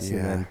man dress,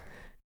 Yeah.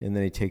 and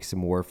then he takes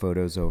some war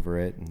photos over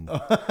it. And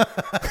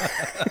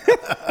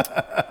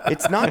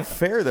It's not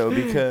fair though,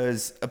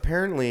 because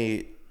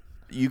apparently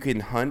you can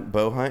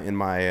bow hunt in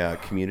my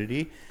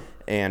community,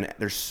 and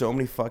there's so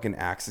many fucking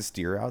axis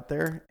deer out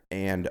there,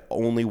 and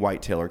only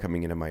whitetail are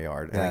coming into my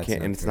yard, and That's I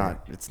can't. not And fair.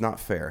 it's not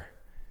fair.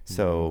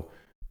 So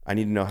I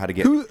need to know how to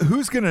get.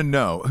 Who's gonna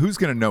know? Who's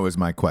gonna know is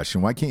my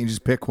question. Why can't you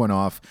just pick one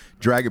off,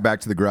 drag it back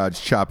to the garage,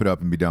 chop it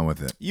up, and be done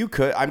with it? You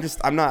could.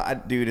 I'm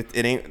not, dude.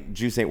 It ain't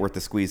juice ain't worth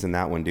the squeeze in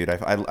that one, dude.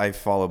 I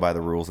follow by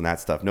the rules and that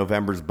stuff.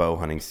 November's bow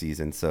hunting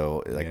season,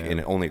 so like Yeah.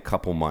 in only a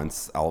couple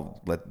months,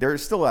 they're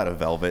still out of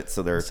velvet,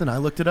 so they're. Listen, I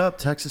looked it up.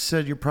 Texas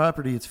said your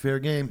property. It's fair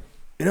game.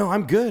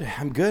 I'm good.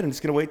 I'm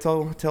just gonna wait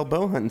till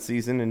bow hunting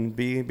season and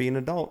be an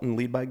adult and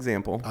lead by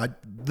example. I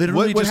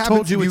literally What just happens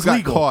told you if you it's got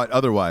legal. caught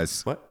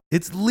otherwise? What?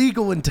 It's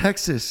legal in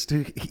Texas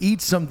to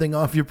eat something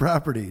off your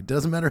property. It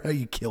doesn't matter how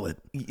you kill it.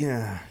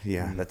 Yeah.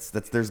 That's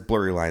there's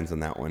blurry lines on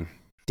that one.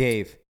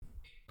 Dave,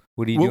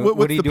 what are you doing? What's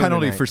what are you the doing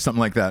penalty tonight? for something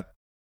like that?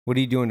 What are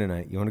you doing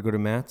tonight? You want to go to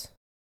Matt's?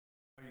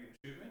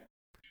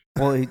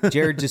 Well,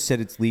 Jared just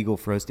said it's legal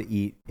for us to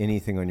eat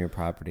anything on your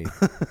property.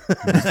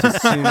 I'm just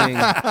assuming.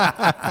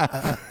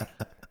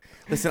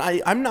 Listen,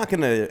 I'm not going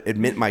to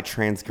admit my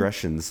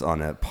transgressions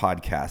on a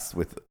podcast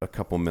with a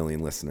couple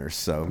million listeners.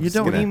 So You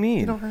don't. What do you mean?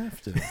 You don't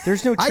have to.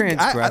 There's no look,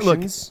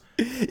 transgressions.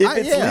 if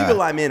it's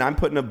legal, I'm in. I'm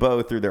putting a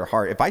bow through their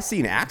heart. If I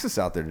see an Axis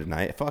out there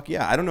tonight, fuck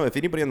yeah. I don't know if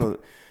anybody on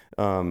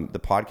the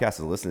podcast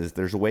is listening.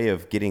 There's a way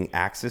of getting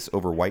Axis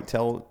over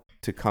whitetail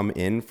to come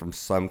in from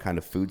some kind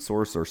of food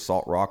source or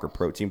salt rock or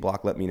protein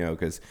block. Let me know,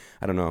 because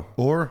I don't know.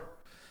 Or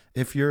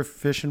if you're a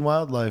fish and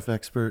wildlife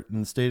expert in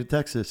the state of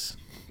Texas,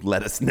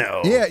 Let us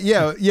know.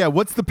 Yeah.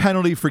 What's the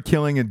penalty for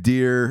killing a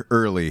deer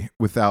early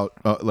without,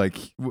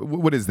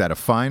 what is that? A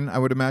fine, I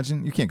would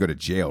imagine? You can't go to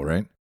jail,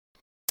 right?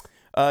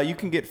 You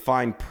can get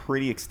fined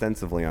pretty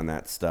extensively on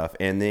that stuff,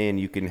 and then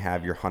you can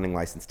have your hunting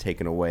license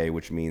taken away,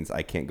 which means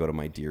I can't go to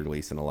my deer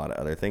lease and a lot of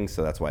other things.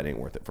 So that's why it ain't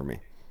worth it for me.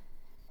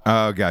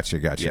 Oh, gotcha.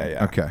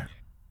 Yeah. Okay.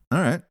 All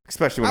right.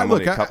 Especially when I'm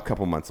only a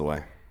couple months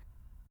away.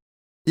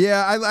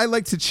 Yeah, I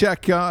like to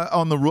check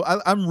on the rule.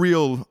 I'm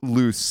real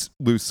loose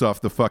off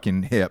the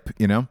fucking hip,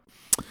 you know,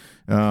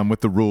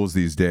 with the rules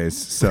these days.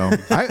 So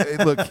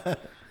I look,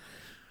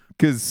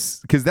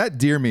 because that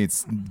deer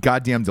meat's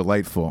goddamn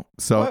delightful.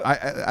 So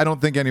I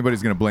don't think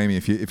anybody's gonna blame me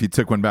if you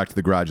took one back to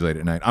the garage late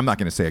at night. I'm not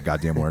gonna say a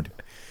goddamn word.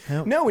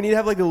 No, we need to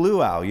have like a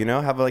luau, you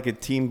know, have like a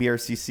team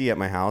BRCC at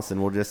my house,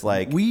 and we'll just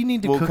like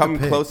we'll cook come a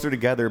pig. closer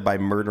together by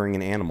murdering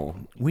an animal.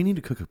 we need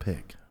to cook a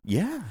pig.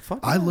 Yeah, fuck.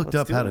 I yeah, looked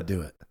let's up how to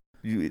do it.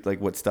 You like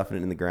what, stuffing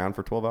it in the ground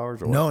for 12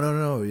 hours or what?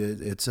 No.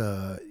 It's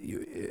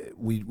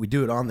we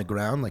do it on the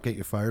ground, like at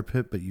your fire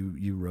pit, but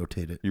you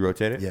rotate it. You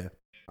rotate it? Yeah.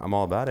 I'm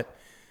all about it.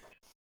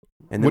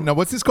 And then, Now,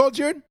 what's this called,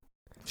 Jared?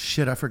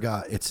 Shit, I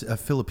forgot. It's a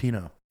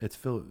Filipino. It's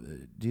do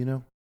you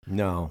know?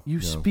 No. You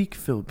no. speak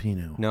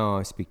Filipino. No,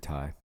 I speak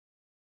Thai.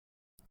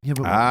 Yeah,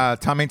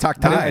 but Tommy Talk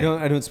I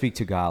Thai. don't speak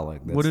Tagalog.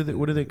 what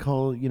do they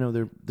call,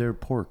 their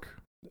pork?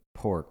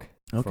 Pork.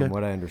 Okay. From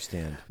what I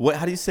understand.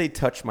 how do you say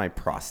touch my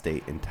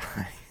prostate in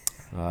Thai?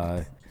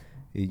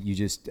 You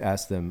just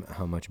ask them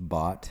how much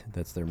baht,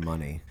 that's their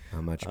money,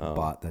 how much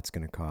baht that's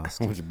going to cost.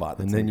 How much baht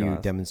that's and then gonna you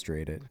cost.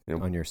 demonstrate it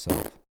on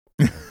yourself.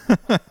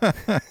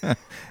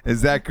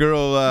 Is that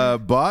girl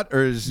bought,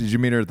 or did you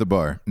meet her at the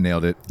bar?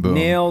 Nailed it. Boom.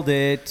 Nailed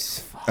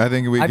it. I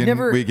think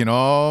we can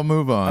all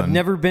move on. I've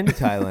never been to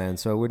Thailand,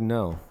 so I wouldn't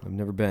know. I've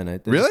never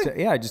been.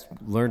 Really? I just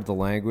learned the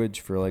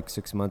language for like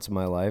 6 months of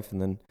my life,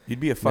 and then You'd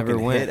be a never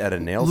fucking went. hit at a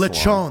nail salon.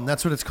 Lechon,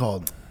 that's what it's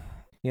called.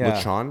 Yeah.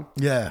 Lechon?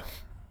 Yeah.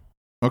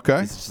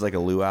 Okay. It's just like a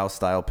luau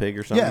style pig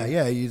or something?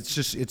 Yeah. It's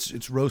just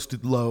it's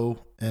roasted low,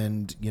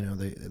 and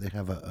they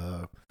have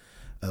a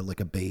like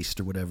a baste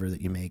or whatever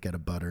that you make out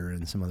of butter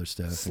and some other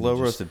stuff. Slow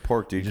roasted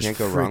pork, dude. You just can't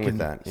go wrong with freaking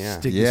that. Yeah.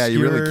 stick the Yeah,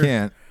 you really skewer.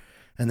 can't.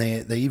 And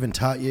they even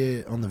taught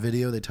you on the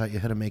video. They taught you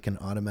how to make an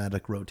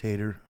automatic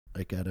rotator,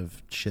 like out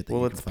of shit. That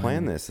Well, you let's can plan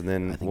find. this, and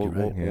then I think we'll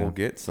you're right. we'll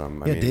get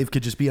some. I Yeah, mean, Dave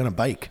could just be on a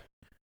bike.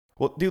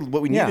 Well, dude,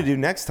 what we need Yeah. to do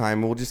next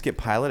time, we'll just get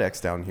Pilot X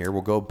down here.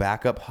 We'll go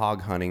back up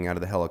hog hunting out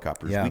of the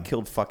helicopters. Yeah. We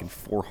killed fucking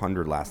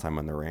 400 last time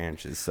on the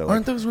ranches. So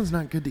Aren't those ones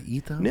not good to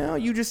eat though? no,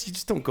 you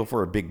just don't go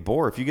for a big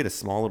boar. If you get a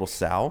small little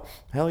sow,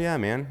 hell yeah,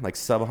 man, like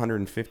sub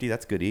 150,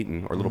 that's good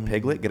eating. Or a little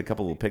piglet, get a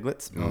couple little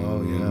piglets.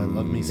 Oh yeah, I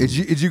love me. Some,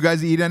 Did you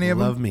guys eat any of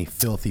them? love me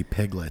filthy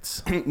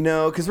piglets.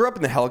 No, because we're up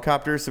in the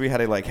helicopter, so we had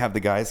to like have the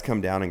guys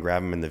come down and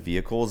grab them in the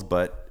vehicles.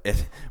 But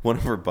one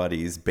of our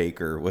buddies,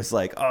 Baker, was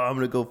like, "Oh, I'm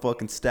gonna go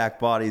fucking stack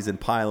bodies and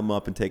pile them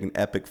up and take an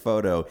epic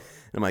photo." And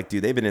I'm like,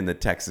 "Dude, they've been in the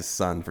Texas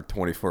sun for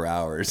 24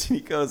 hours." He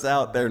goes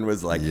out there and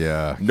was like,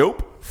 Yeah.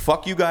 Nope,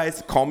 fuck you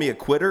guys. Call me a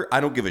quitter. I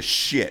don't give a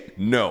shit.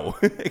 No."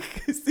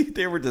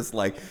 They were just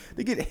like,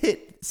 they get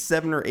hit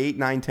 7 or 8,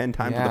 9, 10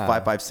 times with a Yeah.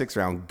 5.56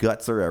 round.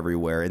 Guts are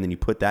everywhere, and then you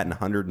put that in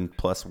 100 and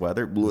plus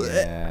weather. Blech.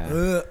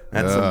 Yeah.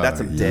 That's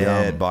some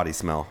dead yum. body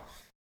smell.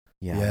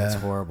 Yeah, Yeah. that's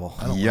horrible.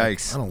 I don't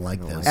Yikes. I don't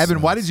like this. Evan,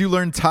 why did you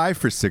learn Thai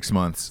for 6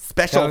 months?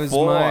 Special That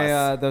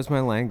force. was my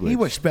language. He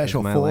was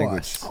special That was my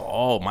force. language.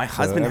 Oh, my So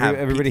husband had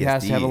everybody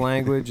has to have a PTSD.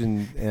 language,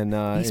 and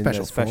in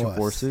special special force.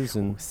 forces,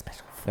 and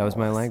that was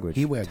my language.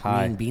 He wear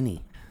Thai. green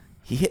beanie.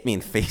 He hit me in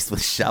the face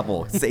with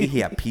shovel. Say he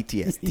had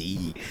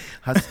PTSD.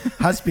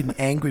 Husband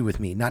angry with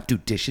me, not do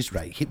dishes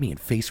right. Hit me in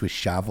face with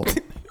shovel.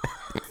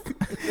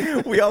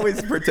 We always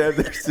pretend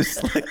there's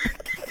just like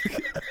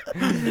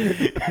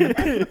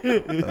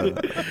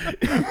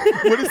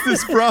What is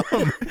this from?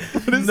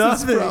 What is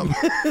this from?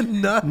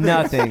 Nothing.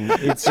 Nothing.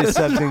 It's just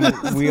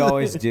something we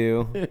always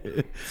do.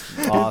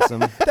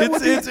 Awesome.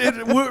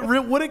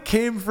 What it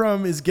came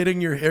from is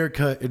getting your hair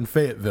cut in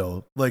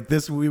Fayetteville. Like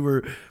this, we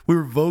were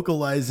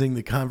vocalizing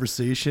the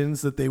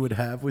conversations that they would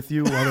have with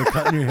you while they're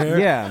cutting your hair.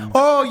 Yeah.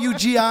 Oh,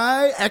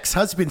 UGI,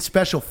 ex-husband,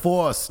 special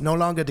force, no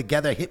longer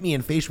together. Hit me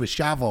in face with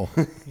shovel.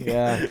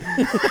 Yeah.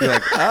 you're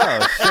like,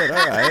 oh shit,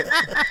 all right.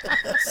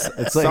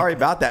 It's like, Sorry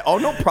about that. Oh,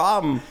 no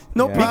problem.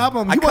 No Yeah.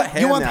 problem. I You cut want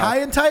hair now. high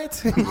and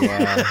tight?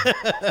 Yeah.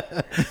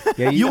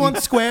 Yeah. You want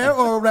square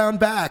or around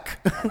back?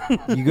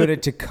 you go to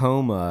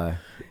Tacoma,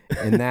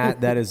 and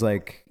that is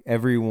like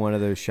every one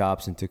of those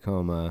shops in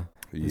Tacoma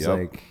is Yep.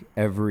 like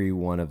every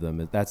one of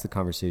them. That's the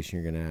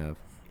conversation you're gonna have.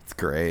 It's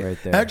great. right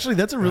there. Actually,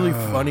 that's a really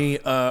funny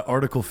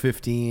Article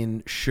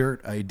 15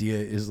 shirt idea.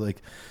 Is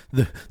like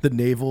the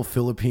Naval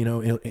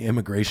Filipino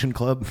Immigration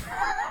Club.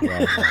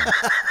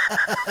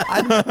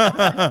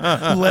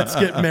 Let's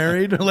get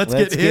married. Let's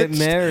get hitched.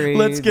 married.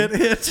 Let's get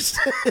hitched.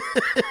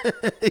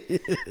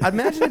 I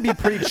imagine it'd be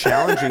pretty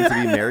challenging to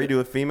be married to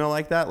a female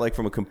like that, like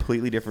from a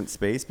completely different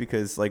space.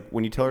 Because like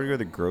when you tell her to go to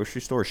the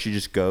grocery store, she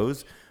just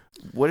goes.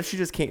 What if she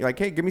just can't? Like,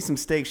 hey, give me some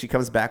steak. She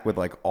comes back with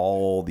like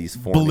all these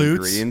foreign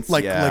ingredients,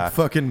 like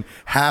fucking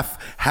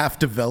half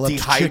developed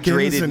chickens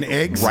dehydrated and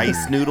eggs,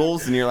 rice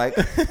noodles, and you're like,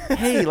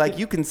 hey, like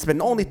you can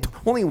spend only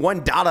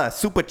 $1,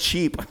 super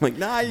cheap. I'm like,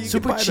 nah, you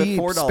super can buy cheap.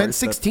 the $4. Spend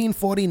stuff.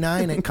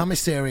 $16.49 at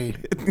commissary.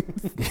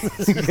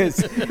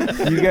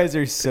 you guys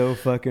are so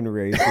fucking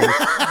racist.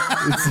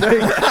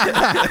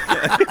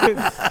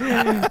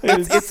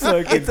 It's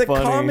fucking It's a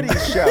funny. comedy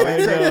show.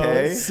 It's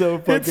okay. It's so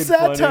fucking It's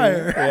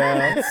satire. funny.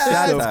 Yeah, it's so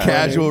That's funny.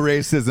 casual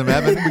racism,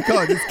 Evan. We call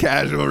it just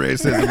casual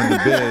racism in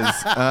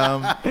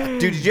the biz.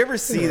 Dude, did you ever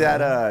see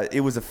that?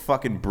 It was a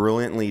fucking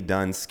brilliantly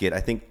done skit. I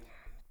think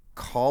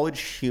College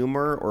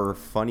Humor or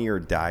Funny or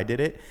Die did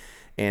it.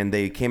 And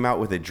they came out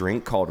with a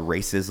drink called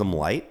Racism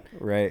Light.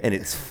 Right. And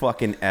it's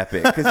fucking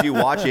epic. Because you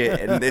watch it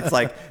and it's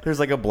like, there's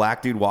like a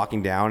black dude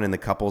walking down and the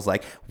couple's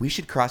like, we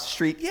should cross the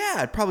street. Yeah,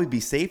 it'd probably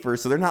be safer.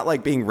 So they're not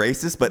like being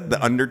racist, but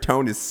the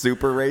undertone is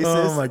super racist.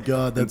 Oh my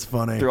god, that's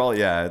funny. They're all,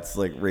 yeah, it's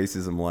like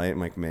Racism Light. I'm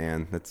like,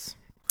 man,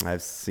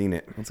 I've seen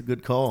it. That's a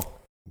good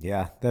call.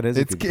 Yeah, that is.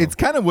 It's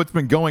kind of what's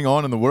been going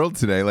on in the world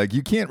today. Like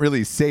you can't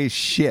really say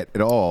shit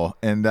at all,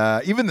 and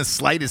even the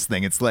slightest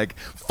thing, it's like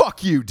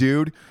fuck you,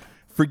 dude.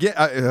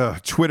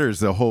 Forget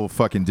Twitter's a whole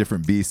fucking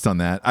different beast on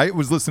that. I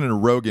was listening to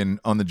Rogan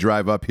on the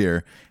drive up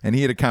here, and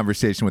he had a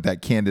conversation with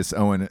that Candace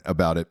Owen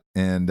about it.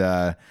 And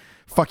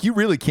fuck, you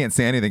really can't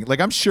say anything. Like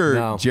I'm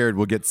sure Jared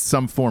will get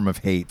some form of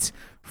hate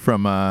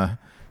from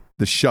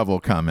the shovel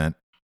comment.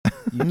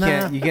 You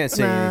can't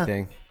say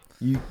anything.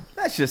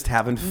 That's just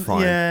having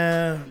fun.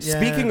 Yeah.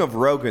 Speaking of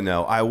Rogan,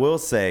 though, I will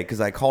say, because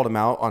I called him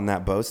out on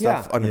that Bo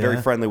stuff in a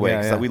very friendly way,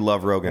 because we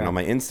love Rogan on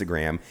my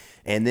Instagram.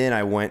 And then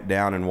I went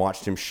down and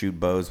watched him shoot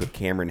bows with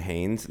Cameron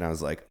Haynes, and I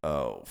was like,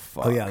 oh,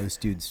 fuck. Oh, yeah, this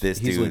dude's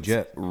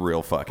legit.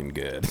 Real fucking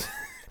good.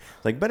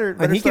 Like, better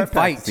And he can start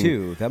fight, practicing.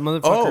 too. That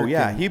motherfucker Oh,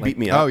 yeah, can, he like- beat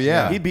me up. Oh,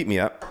 yeah. He beat me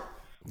up.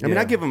 I mean,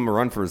 Yeah. I give him a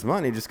run for his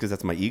money just because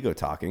that's my ego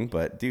talking.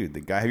 But, dude, the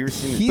guy, have you ever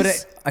seen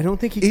He's- But I don't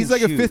think He's can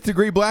like shoot. a 5th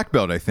degree black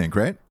belt, I think,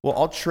 right? Well,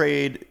 I'll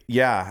trade.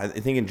 Yeah, I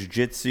think in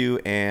jiu-jitsu,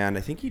 and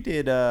I think he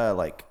did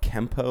like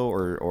Kempo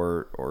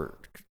or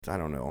I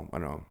don't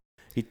know.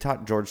 He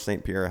taught George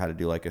St. Pierre how to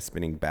do like a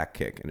spinning back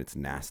kick, and it's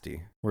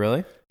nasty.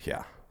 Really?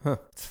 Yeah,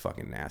 it's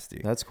fucking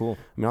nasty. That's cool.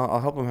 I mean, I'll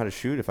help him how to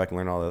shoot if I can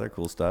learn all the other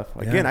cool stuff.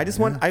 Again, I just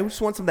want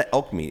some of that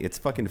elk meat. It's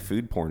fucking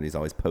food porn he's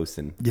always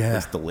posting. Yeah.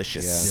 It's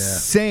delicious. Yeah.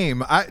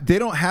 Same. They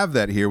don't have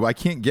that here. I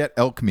can't get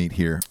elk meat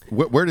here.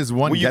 Where does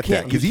one Well, you get that?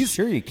 can't. Because he's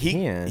Sure you He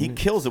can.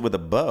 kills it with a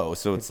bow,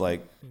 so it's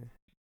like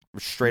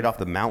straight off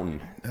the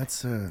mountain.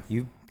 That's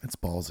that's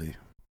ballsy.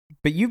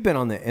 But you've been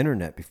on the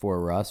internet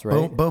before, Russ,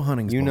 right? Bow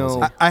hunting's You know,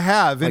 ballsy. I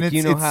have, and Like, it's,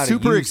 you know it's how to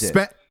super use it.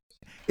 expensive.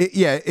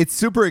 It's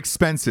super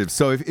expensive.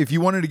 So if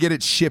you wanted to get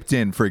it shipped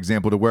in, for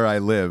example, to where I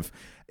live,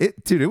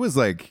 it was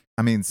like,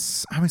 I mean,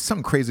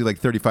 something crazy like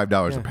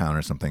 $35 a pound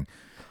or something.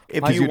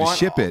 If Because you you had to want,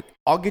 ship it.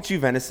 I'll get you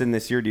venison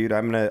this year, dude.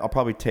 I'll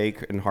probably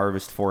take and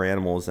harvest 4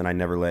 animals, and I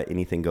never let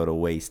anything go to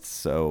waste.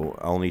 So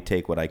I'll only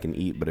take what I can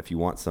eat. But if you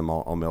want some,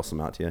 I'll mail some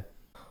out to you.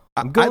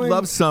 I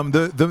love some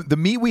the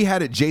meat we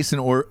had at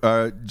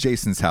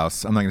Jason's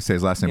house. I'm not going to say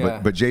his last name,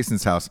 Yeah. but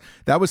Jason's house.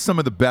 That was some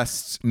of the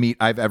best meat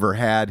I've ever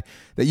had.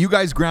 That you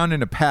guys ground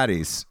into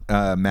patties,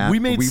 Matt. We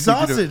made did a-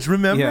 sausage,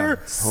 remember?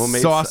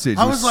 Homemade sausage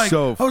I was was like,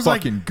 so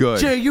fucking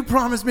good. Jay, you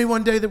promised me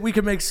one day that we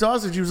could make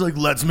sausage. He was like,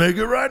 let's make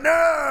it right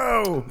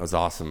now. That was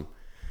awesome.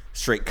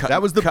 Straight cut.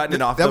 That was cutting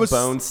it off that the was-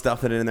 bone,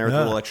 stuffing it in there with a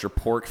Yeah. little extra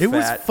pork It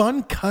fat. was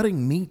fun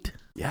cutting meat.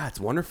 Yeah, it's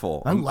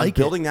wonderful. I I'm like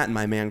building that in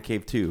my man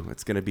cave too.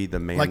 It's going to be the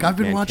man. Like I've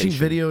been watching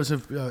mancation. videos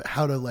of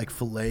how to like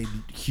fillet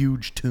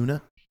huge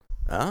tuna.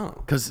 Oh,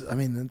 Because I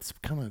mean, that's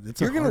kind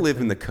of you're going to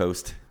live in the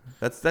coast.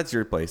 That's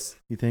your place.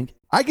 You think?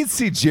 I could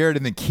see Jared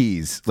in the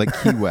Keys, like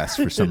Key West,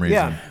 for some reason.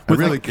 Yeah. I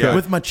really could.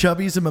 With my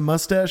chubbies and my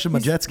mustache and my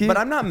jet ski. But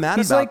I'm not mad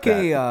He's about like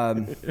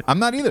that. a I'm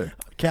not either.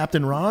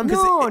 Captain Ron.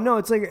 no.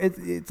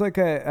 It's like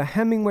a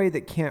Hemingway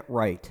that can't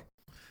write.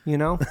 You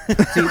know,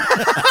 See,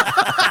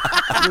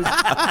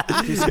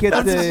 just get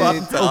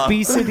the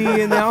obesity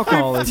and the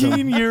alcoholism.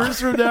 15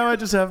 years from now, I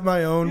just have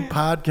my own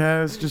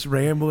podcast, just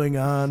rambling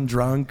on,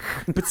 drunk.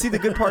 But see, the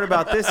good part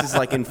about this is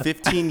like in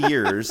 15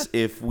 years,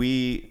 if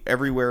we,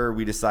 everywhere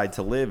we decide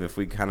to live, if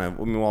we kind of,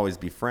 we'll always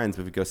be friends,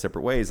 but if we go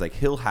separate ways, like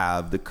he'll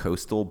have the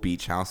coastal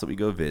beach house that we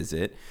go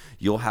visit.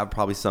 You'll have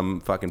probably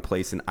some fucking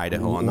place in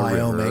Idaho on the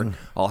river. Wyoming.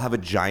 I'll have a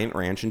giant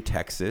ranch in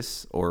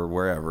Texas or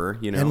wherever,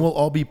 you know. And we'll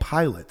all be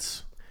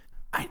pilots.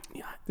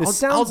 I'll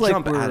sounds like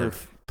jump out we're-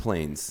 of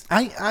planes.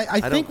 I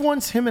think don't-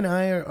 once him and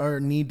I are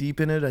knee deep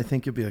in it, I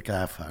think you'll be like,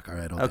 fuck, all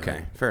right, I'll do Okay,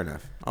 it. fair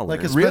enough. I'll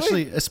Like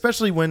learn.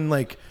 especially when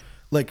like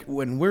like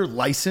when we're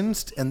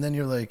licensed and then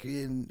you're like,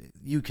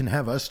 you can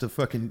have us to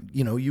fucking,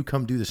 you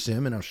come do the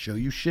sim and I'll show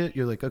you shit.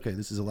 You're like, okay,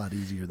 this is a lot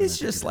easier than It's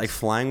just like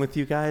flying with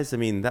you guys. I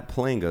mean, that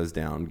plane goes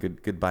down.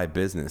 Goodbye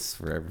business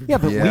for everybody. Yeah,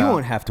 but we Yeah.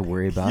 won't have to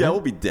worry about Yeah, it.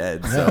 we'll be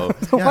dead. So,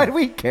 Why do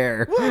we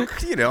care?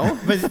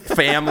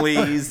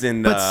 families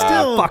and But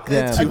still, fuck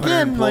them. it's, 200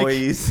 again, like,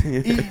 employees.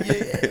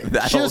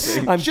 That whole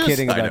thing. I'm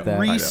kidding about that.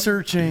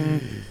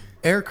 Researching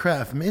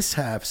aircraft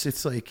mishaps,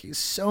 it's like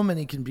so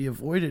many can be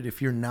avoided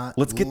if you're not.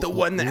 Let's get the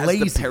one that has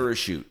lazy. the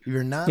parachute. If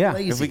you're not Yeah.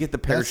 lazy. If we get the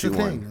parachute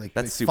that's the thing. one, Like,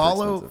 that's super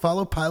follow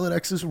expensive. Pilot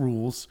X's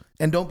rules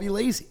and don't be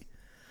lazy.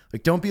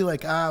 Like, don't be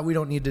like, we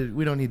don't need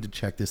to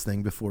check this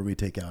thing before we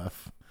take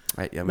off.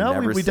 No,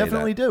 we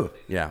definitely do.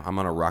 Yeah, I'm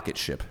on a rocket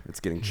ship. It's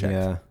getting checked.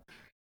 Yeah.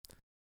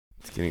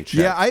 It's getting checked.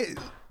 Yeah,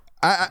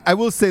 I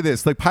will say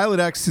this: like Pilot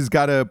X has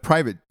got a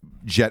private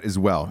jet as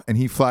well, and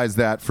he flies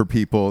that for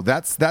people.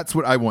 That's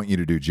what I want you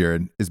to do,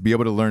 Jared, is be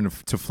able to learn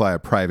to fly a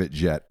private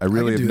jet. I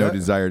really have do no that.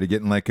 desire to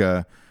get in like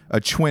a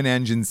twin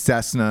engine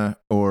Cessna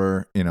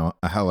or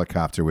a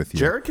helicopter with you.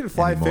 Jared can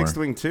fly anymore. fixed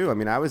wing too. I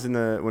mean, I was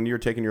when you were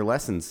taking your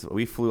lessons,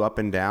 we flew up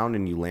and down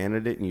and you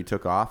landed it and you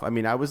took off. I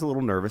mean, I was a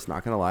little nervous,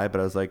 not gonna lie, but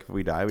I was like, if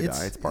we die, we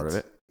die. It's part of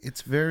it.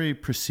 It's very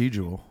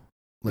procedural.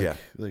 Like, Yeah.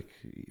 like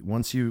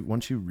once you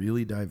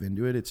really dive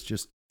into it, it's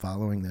just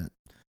following that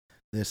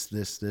this,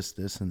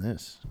 and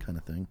this kind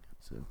of thing.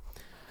 So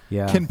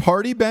Yeah. Can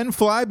Party Ben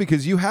fly?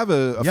 Because you have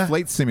a Yeah.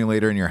 flight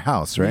simulator in your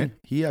house, right?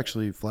 He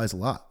actually flies a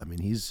lot. I mean,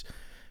 he's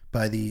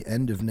by the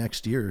end of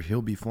next year,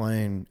 he'll be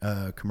flying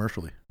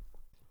commercially.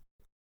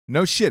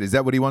 No shit. Is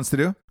that what he wants to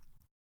do?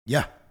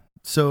 Yeah.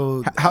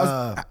 So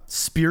How's-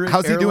 Spirit.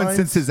 How's he doing Airlines-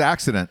 since his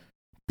accident?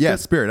 Yeah,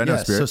 Spirit. I know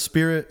yeah, Spirit.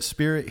 So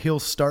Spirit. He'll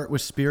start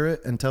with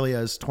Spirit until he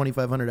has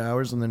 2,500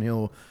 hours, and then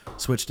he'll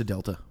switch to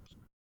Delta.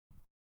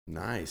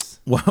 Nice.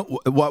 Why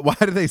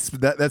do they?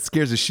 That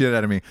scares the shit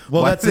out of me.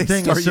 Well, why that's do the they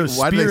thing. start So you-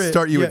 why do they Spirit-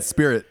 start you yeah. at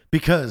Spirit?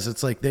 Because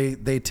it's like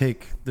they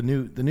take the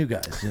new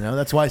guys.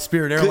 That's why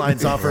Spirit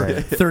Airlines offer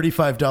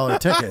 $35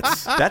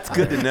 tickets. That's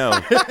good to know.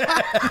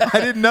 I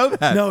didn't know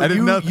that. No, I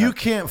didn't know that. you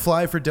can't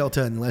fly for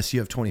Delta unless you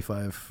have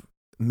 25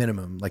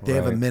 minimum. Like they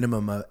have a Right.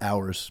 minimum of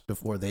hours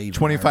before they even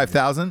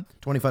 25,000.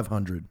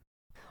 2,500.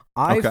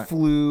 I Okay.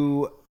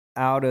 flew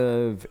out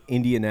of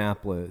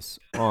Indianapolis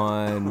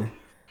on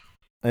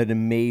an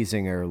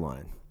amazing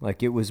airline.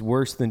 Like it was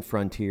worse than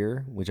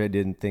Frontier, which I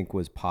didn't think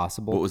was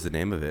possible. What was the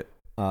name of it?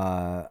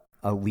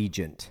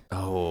 Allegiant.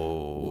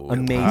 Oh,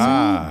 Amazing.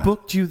 Who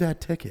booked you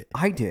that ticket?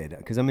 I did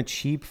because I'm a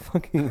cheap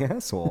fucking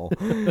asshole.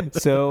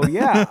 So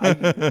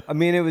yeah, I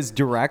mean it was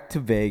direct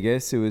to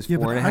Vegas. It was Yeah,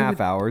 but 4.5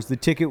 hours. The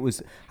ticket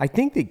was. I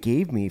think they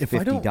gave me If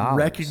 $50. I don't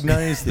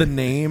recognize the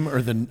name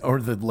or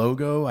the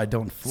logo, I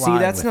don't fly. See,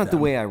 that's with not the them.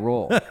 way I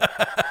roll.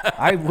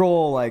 I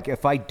roll like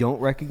if I don't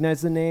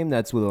recognize the name,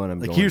 that's the one I'm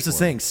Like going here's the for.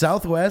 thing: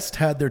 Southwest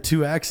had their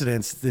 2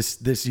 accidents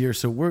this year,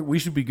 so we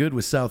should be good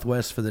with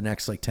Southwest for the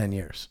next 10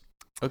 years.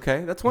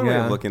 okay. That's one way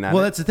Yeah. of looking at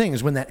Well, it. that's the thing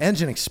is when that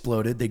engine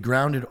exploded, they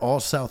grounded all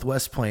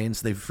Southwest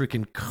planes. They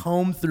freaking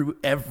combed through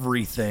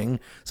everything,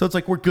 so it's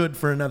like we're good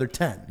for another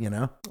 10.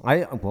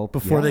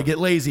 Before yeah. they get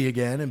lazy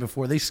again and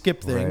before they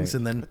skip things, Right.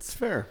 and then It's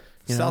fair.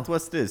 know?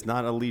 Southwest is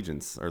not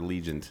Allegiance or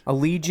Legend.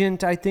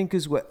 Allegiant, I think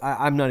is what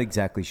I'm not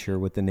exactly sure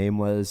what the name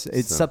was.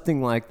 It's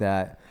something like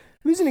that.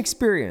 It was an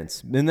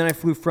experience, and then I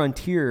flew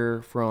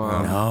Frontier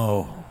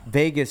from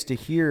Vegas to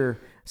here.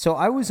 So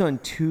I was on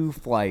 2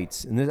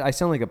 flights, and I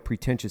sound like a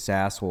pretentious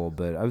asshole,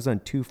 but I was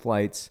on 2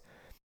 flights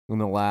in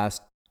the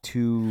last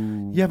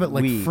 2 yeah, but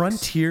like weeks.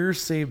 Frontier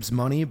saves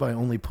money by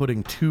only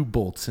putting 2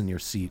 bolts in your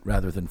seat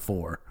rather than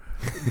 4.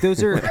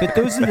 Those are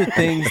the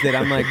things that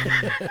I'm like.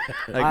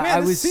 Like, I man,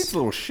 this was seat's a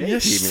little shaky, man.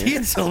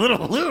 Seat's a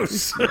little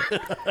loose.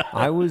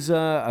 I was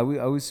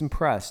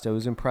impressed. I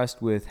was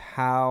impressed with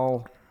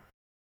how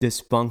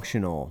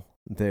dysfunctional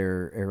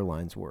their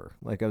airlines were.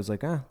 Like I was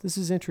like, this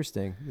is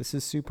interesting. This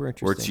is super Or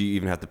interesting. do you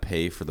even have to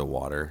pay for the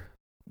water?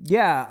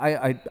 Yeah,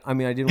 I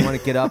mean, I didn't want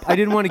to get up. I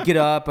didn't want to get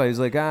up. I was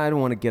like, I don't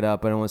want to get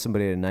up. I don't want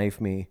somebody to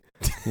knife me.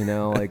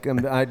 Like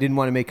I didn't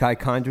want to make eye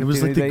contact. It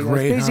was with like the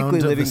anybody. I was Greyhound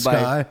of the living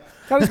sky.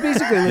 I was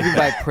basically living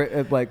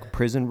by like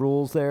prison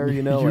rules there.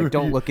 Like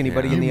don't look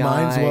anybody in the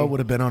might eye. as well would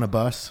have been on a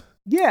bus.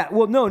 Yeah,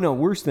 well, no,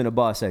 worse than a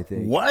bus, I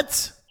think.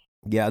 What?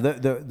 Yeah,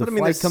 the But I mean,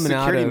 flight there's coming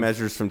out security of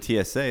measures from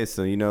TSA,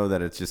 so you know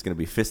that it's just going to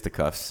be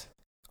fisticuffs.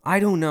 I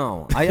don't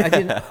know. I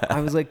didn't. I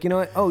was like, you know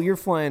what? Oh, you're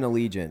flying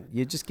Allegiant.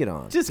 You just get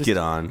on. Just get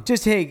on.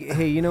 Just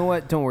hey, you know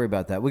what? Don't worry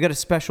about that. We got a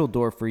special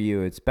door for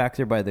you. It's back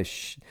there by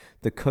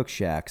the cook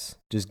shacks.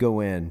 Just go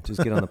in.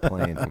 Just get on the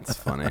plane. It's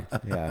funny.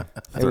 Yeah,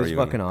 it Throw was you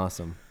in. fucking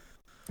awesome.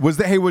 Was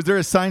there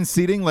assigned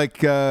seating like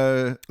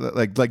Delta,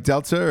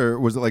 or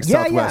was it like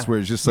Southwest where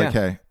it's just like,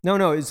 hey, No,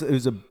 it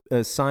was a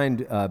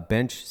assigned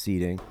bench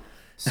seating.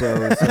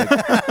 So it's like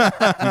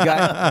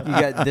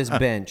you got this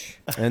bench,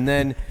 and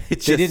then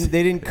they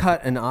didn't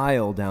cut an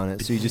aisle down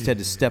it, so you just had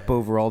to step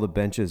over all the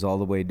benches all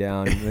the way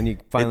down. And then you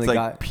finally it's like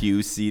got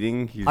pew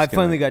seating. I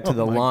finally got to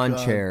the my lawn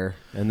God. chair,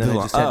 and then I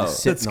just had to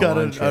sit It's in the got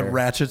lawn chair. a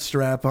ratchet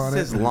strap on It it.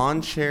 says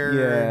lawn chair.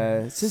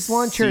 Yeah, it says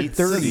lawn chair seats,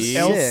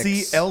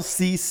 36.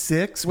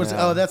 LC6.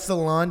 Yeah. Oh, that's the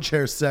lawn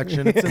chair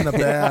section. It's in the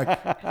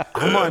back.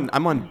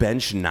 I'm on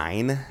bench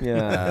 9.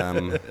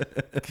 Yeah.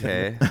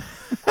 Okay.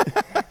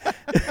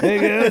 Hey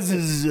guys,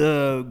 this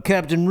is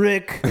Captain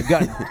Rick. I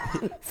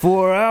got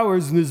 4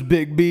 hours in this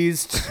big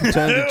beast.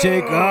 Time to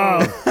take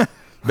off.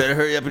 Better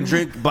hurry up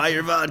and buy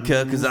your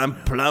vodka, because I'm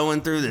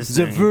plowing through this It's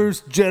the thing.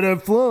 first jet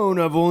I've flown.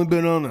 I've only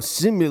been on a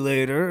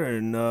simulator,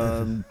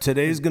 and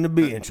today's gonna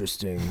be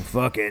interesting.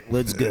 Fuck it,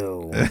 let's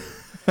go.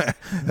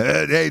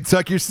 Hey,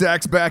 tuck your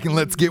sacks back and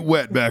let's get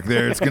wet back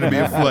there. It's going to be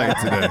a flight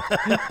today.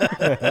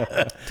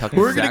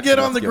 We're going to get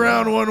on the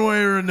ground one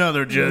way or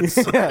another, Jets.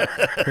 But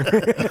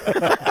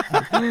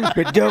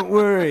don't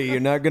worry,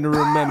 you're not gonna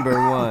remember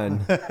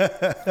one.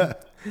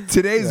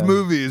 Today's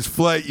movie is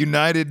Flight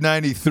United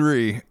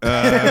 93,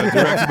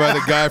 directed by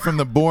the guy from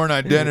The Bourne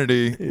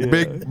Identity.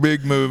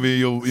 Big movie.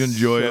 You'll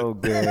enjoy So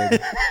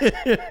it.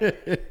 good.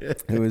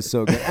 It was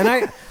so good, and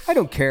I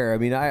don't care. I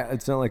mean,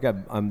 it's not like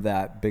I'm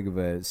that big of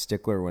a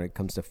stickler when it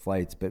comes to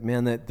flights, but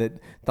man, that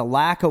the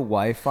lack of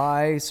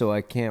Wi-Fi, so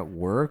I can't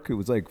work. It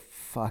was like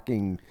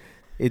fucking.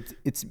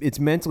 It's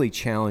mentally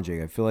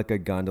challenging. I feel like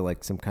I'd gone to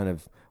like some kind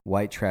of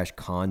white trash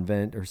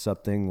convent or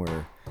something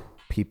where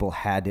people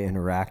had to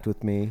interact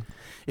with me.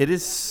 It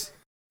is.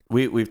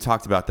 We've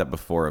talked about that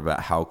before, about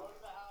how.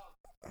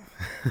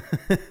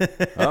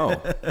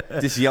 Oh,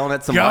 just yelling at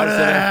Go somebody. to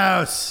the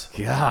house.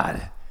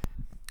 God.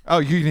 Oh,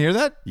 you can hear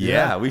that?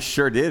 Yeah, we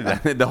sure did.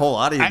 The whole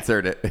audience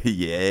heard it.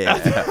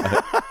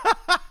 Yeah.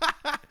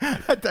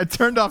 I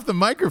turned off the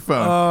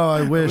microphone.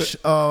 I wish.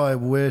 I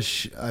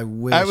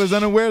was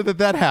unaware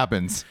that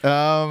happens.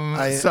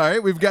 Sorry,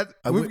 we've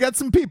got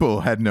some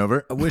people heading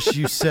over. I wish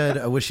you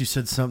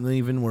said something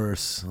even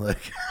worse.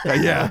 Like,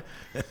 Yeah.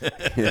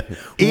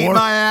 Eat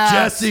my ass.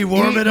 Jesse,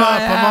 warm Eat it my up.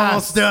 ass. I'm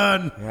almost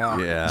done.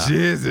 Yeah.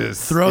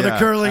 Jesus. Throw the Yeah.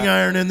 curling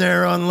iron in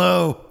there on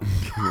low.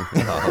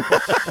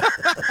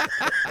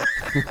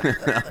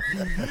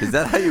 Is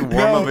that how you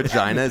warm a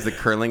vagina? Is the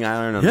curling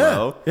iron on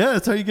low? Yeah,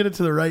 that's how you get it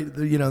to the right,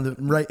 the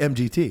right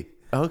MGT.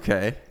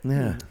 Okay.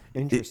 Yeah.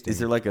 Interesting. Is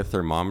there like a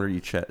thermometer you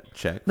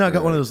check? No, I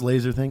got one of those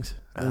laser things.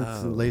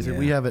 It's a laser. yeah.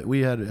 We have it.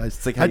 We had it.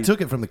 like how I you-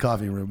 took it from the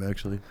coffee room,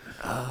 actually.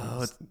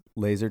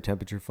 Laser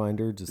temperature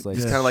finder, just like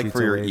It's Kind of like shoots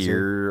for a your laser.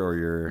 ear or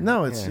your.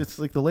 No, it's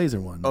like the laser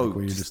one. Oh, like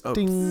where you just oh.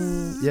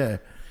 ding. Yeah.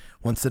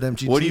 Once that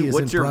MGT is in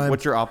What's your prime,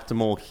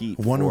 optimal heat?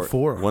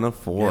 104.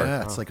 104.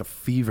 Yeah, it's like a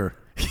fever.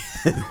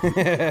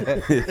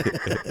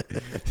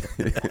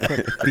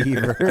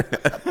 Fever.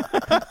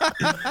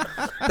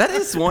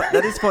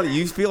 That is funny.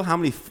 You feel how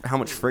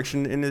much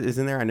friction is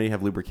in there? I know you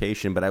have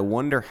lubrication, but I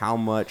wonder how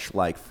much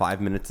like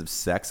 5 minutes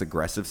of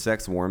aggressive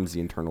sex, warms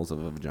the internals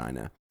of a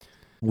vagina.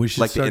 We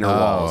should Like the start, inner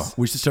walls.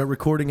 We should start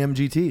recording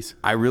MGTs.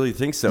 I really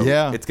think so.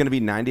 Yeah. It's going to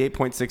be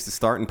 98.6 to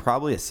start and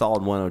probably a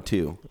solid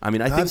 102. I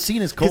mean, I think I've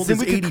seen as cold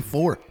as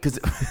 84 because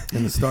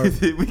in the start.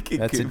 we could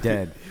That's a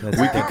dead. That's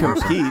we a dead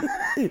could person.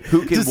 compete.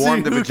 Who can To see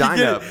warm the who can vagina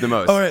get- up the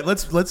most? All right,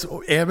 let's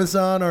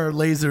Amazon our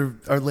laser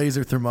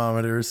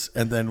thermometers,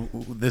 and then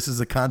this is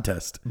a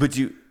contest. But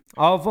you.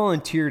 I'll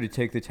volunteer to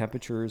take the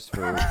temperatures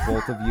for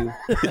both of you.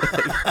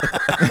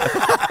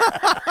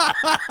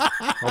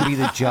 I'll be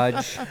the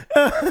judge.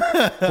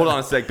 Hold on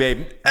a sec,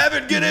 babe.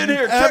 Evan, get in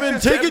here. Check Evan, the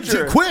take it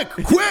temperature.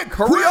 quick.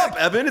 Hurry up,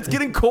 Evan. It's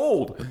getting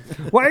cold.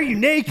 Why are you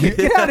naked?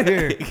 Get out of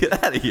here.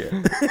 Get out of here.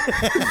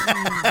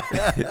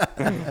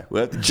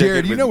 We'll have to check Jared,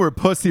 in you with- know where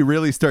pussy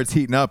really starts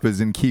heating up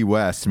is in Key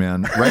West,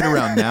 man. Right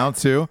around now,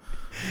 too.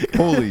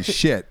 Holy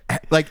shit.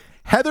 Like,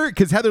 Heather,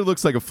 because Heather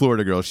looks like a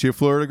Florida girl. Is she a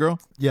Florida girl?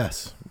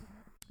 Yes.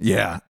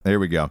 Yeah, there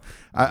we go.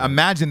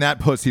 Imagine that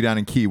pussy down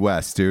in Key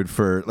West, dude,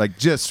 for like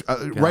just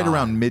right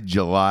around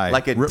mid-July.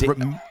 like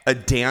a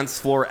dance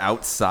floor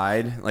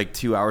outside, like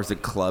 2 hours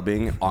of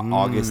clubbing on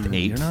August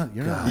 8th.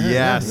 You're not.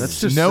 yes,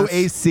 That's just no that's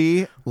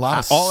AC, a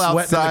lot of all sweat in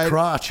outside. the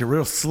crotch. You're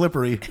real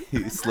slippery.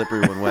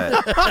 Slippery when wet.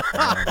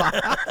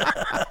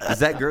 Does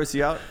that gross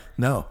you out?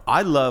 No.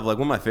 I love, like,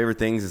 one of my favorite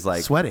things is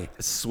like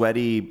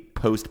Sweaty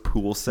post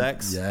pool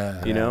sex.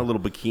 Yeah. You know, a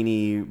little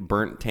bikini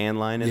burnt tan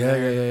line in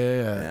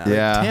there. Yeah.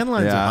 Yeah, Tan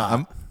lines yeah, are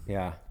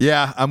hot.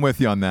 Yeah. I'm with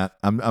you on that.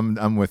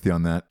 I'm with you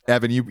on that.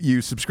 Evan,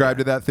 you subscribe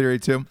to that theory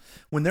too?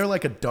 When they're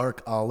like a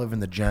dark olive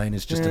and the gine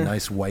is just a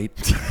nice white.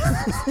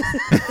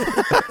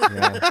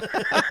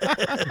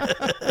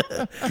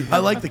 I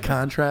like the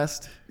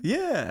contrast.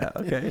 Yeah.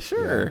 Okay.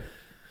 Sure.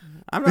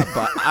 I'm not.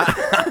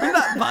 I'm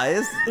not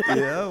biased.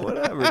 Yeah.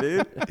 Whatever,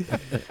 dude.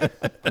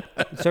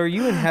 So are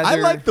you and Heather? I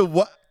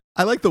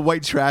like the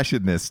white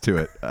trashiness to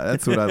it.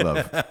 That's what I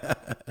love.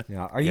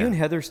 Yeah. Are you and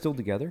Heather still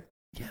together?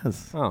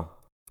 Yes. Oh,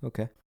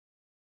 okay.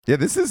 Yeah,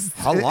 this is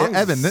How long?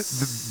 Evan.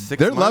 6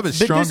 Their love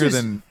months? is But this stronger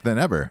is- than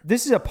ever.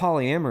 This is a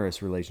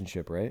polyamorous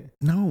relationship, right?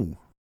 No.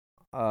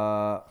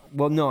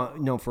 Well,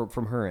 no,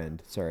 from her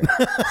end. Sorry.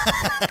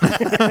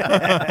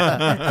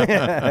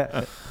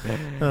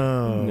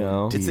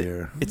 No.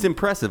 Dear. It's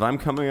impressive. I'm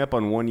coming up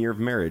on 1 year of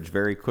marriage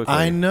very quickly.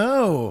 I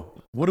know.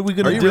 What are we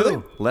gonna Are you do?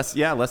 really? Less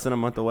than a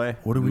month away.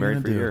 What are we Married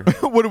gonna for a do?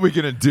 year. What are we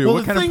gonna do? Well,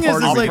 what the kind thing of is,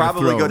 party? is I'll like-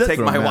 probably go take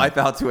my that? wife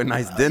out to a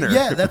nice dinner.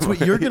 Yeah, that's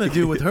what you're gonna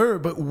do with her,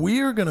 but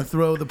we're gonna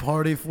throw the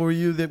party for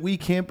you that we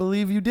can't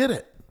believe you did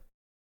it.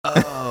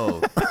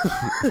 Oh.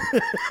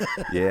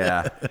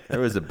 Yeah. There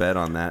was a bet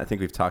on that. I think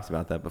we've talked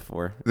about that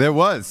before. There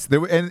was.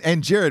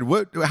 And Jared,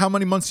 how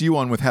many months are you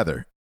on with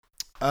Heather?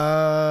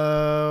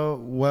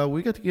 Well,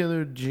 we got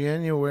together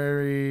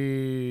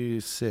January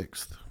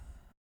 6th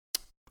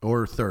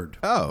or 3rd.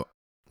 Oh.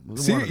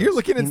 So One of you're those.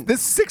 looking at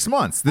this 6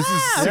 months. This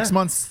is 6 Yeah.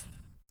 months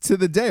to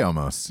the day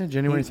almost. Yeah,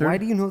 January 3rd. Why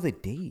do you know the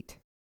date?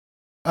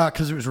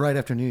 Because it was right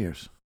after New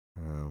Year's.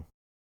 Oh.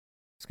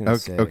 I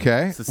was gonna say.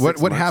 Okay. So What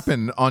 6 months.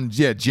 happened on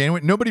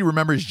January? Nobody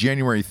remembers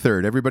January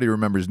 3rd. Everybody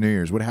remembers New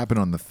Year's. What happened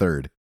on the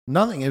 3rd?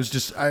 Nothing. It was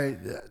just I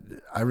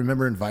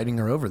remember inviting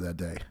her over that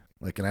day,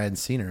 and I hadn't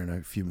seen her in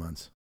a few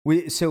months.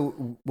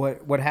 So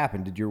what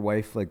happened? Did your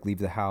wife like leave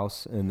the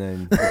house and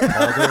then you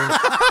called her?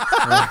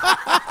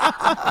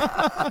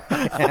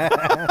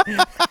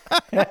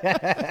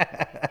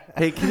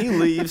 Hey, can you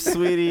leave,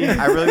 sweetie?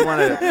 I really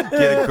want to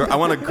get I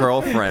want a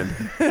girlfriend.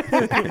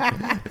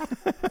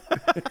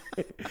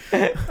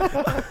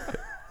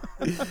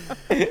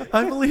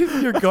 I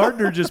believe your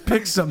gardener just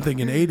picked something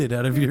and ate it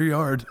out of your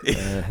yard.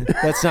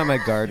 That's not my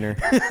gardener.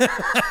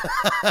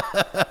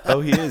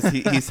 Oh, he is.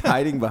 He's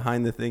hiding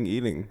behind the thing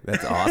eating.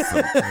 That's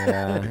awesome.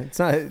 Yeah, it's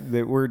not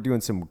that we're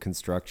doing some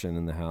construction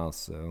in the house,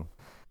 so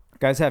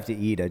guys have to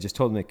eat. I just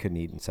told them they couldn't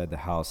eat inside the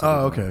house.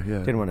 Oh, okay, yeah.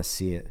 Didn't want to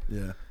see it.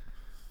 Yeah.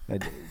 I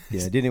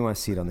didn't want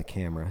to see it on the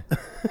camera.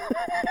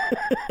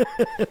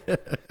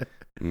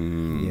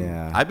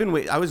 Yeah.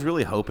 I was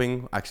really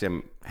hoping. Actually,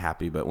 I'm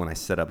happy. But when I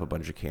set up a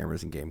bunch of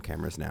cameras and game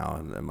cameras now,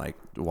 and I'm like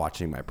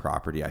watching my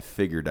property, I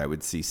figured I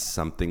would see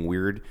something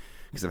weird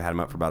because I've had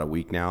them up for about a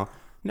week now.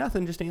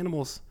 Nothing, just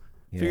animals.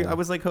 Yeah. I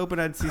was like hoping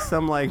I'd see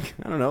some like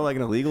I don't know, like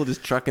an illegal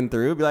just trucking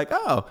through. Be like,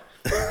 oh,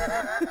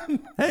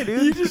 hey,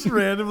 dude. You just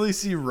randomly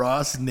see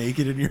Ross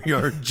naked in your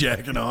yard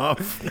jacking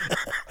off.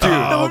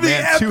 That would be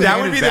epic. That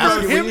would be the For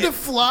most him weird- to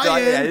fly Yeah, I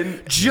in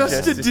didn't-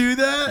 just to do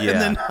that, Yeah.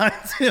 and then I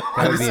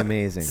That would be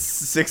amazing.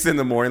 6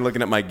 a.m.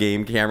 looking at my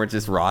game camera,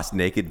 just Ross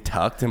naked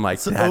tucked. I'm like,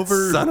 So that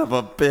over- son of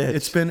a bitch.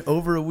 It's been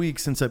over a week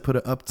since I put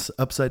an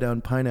upside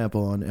down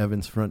pineapple on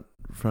Evan's front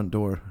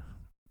door.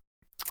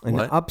 An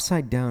What?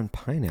 upside down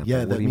pineapple. Yeah,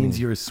 What that do you means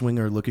mean? you're a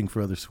swinger looking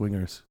for other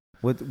swingers.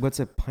 What's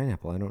a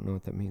pineapple? I don't know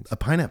what that means. A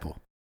pineapple.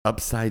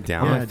 upside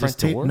down. my Yeah, I front just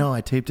door?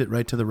 I taped it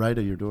right to the right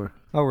of your door.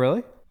 Oh,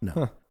 really? No,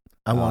 Huh.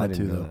 I Oh, wanted to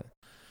didn't know though. that.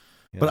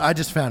 Yeah. But I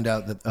just found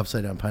out that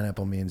upside down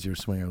pineapple means you're a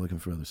swinger looking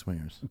for other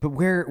swingers. But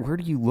where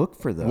do you look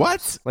for those?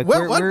 What? Like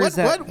What? where What? is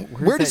that? What? where's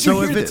Where did that you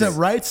So hear if it's this? a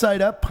right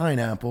side up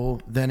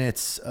pineapple, then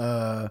it's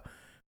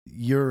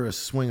you're a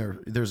swinger.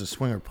 There's a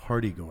swinger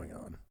party going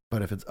on.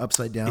 But if it's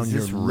upside down, Is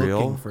you're this real?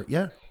 looking for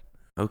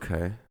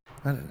Okay.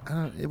 I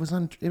don't, it was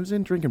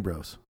in Drinking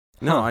Bros.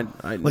 No, I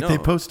Like no. they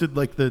posted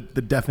like the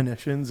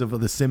definitions of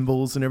the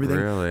symbols and everything.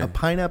 Really? A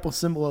pineapple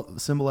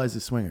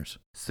symbolizes swingers.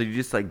 So you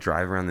just like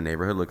drive around the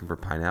neighborhood looking for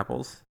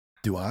pineapples?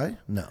 Do I?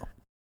 No.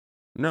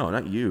 No,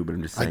 not you, but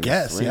I'm just I saying.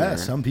 guess, yeah. swinger.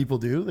 Some people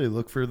do. They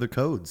look for the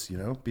codes,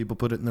 People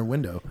put it in their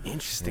window.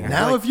 Interesting. I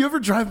Now, feel if you ever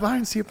drive by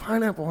and see a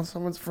pineapple on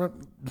someone's front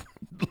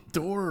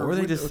door, or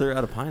they window- just threw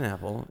out a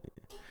pineapple.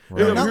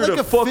 Right. I'm here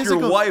to fuck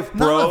your wife,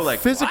 bro. Not a Like,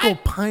 physical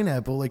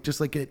pineapple, like just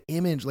like an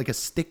image, like a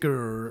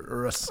sticker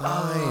or a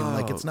sign.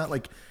 Like it's not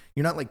like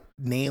you're not like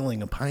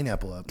nailing a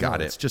pineapple up. Got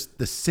No, it. It's just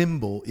the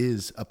symbol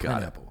is a Got it.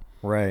 pineapple.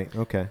 Right.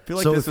 Okay. I feel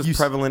like So this if was you-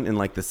 prevalent in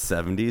like the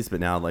 70s,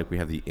 but now like we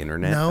have the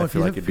internet. No, I if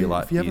feel you like have, it'd be a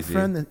lot if you have a easier-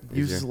 friend that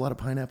uses easier. a lot of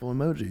pineapple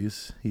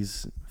emojis,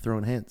 he's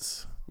throwing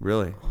hints.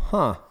 Really?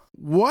 Huh.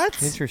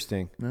 What?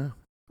 Interesting. No.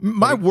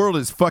 My world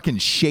is fucking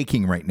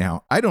shaking right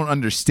now. I don't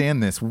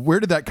understand this. Where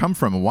did that come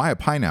from? Why a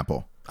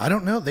pineapple? I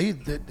don't know.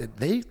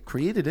 They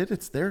created it.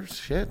 It's their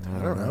shit.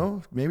 I don't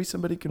know. Maybe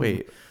somebody can.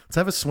 Wait. Let's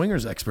have a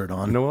swingers expert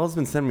on. Noel's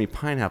been sending me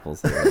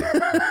pineapples lately. No,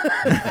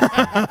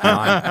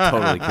 I'm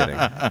totally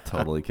kidding.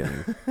 Totally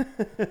kidding.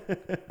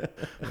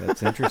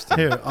 That's interesting.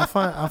 Here,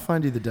 I'll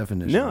find you the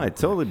definition. No, I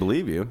totally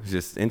believe you. It's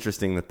just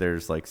interesting that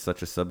there's like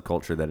such a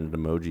subculture that an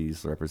emoji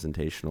is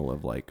representational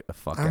of like a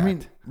fuck I act.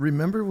 mean,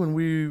 remember when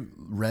we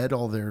read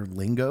all their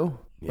lingo,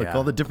 like Yeah.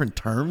 all the different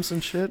terms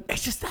and shit?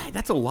 It's just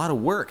that's a lot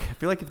of work. I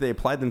feel like if they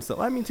applied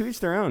themselves, I mean, to each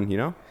their own, you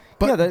know.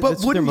 But Yeah, that's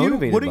what wouldn't they're you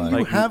motivated wouldn't by. you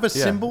Like, have a yeah,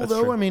 symbol that's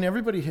though? true. I mean,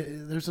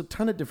 there's a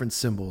ton of different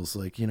symbols.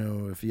 Like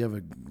if you have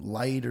a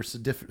light or a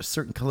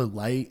certain color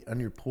light on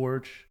your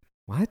porch.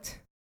 What?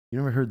 You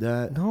never heard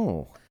that?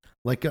 No.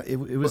 Like it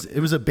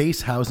was a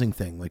base housing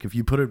thing. Like if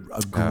you put a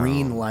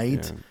green Oh,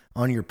 light yeah.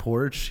 on your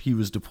porch, he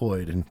was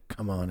deployed and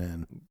come on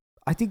in.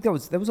 I think that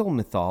was all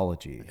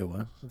mythology. It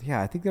was.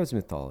 Yeah, I think that was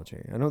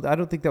mythology. I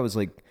don't think that was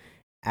like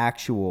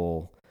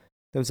actual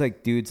That was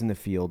like dudes in the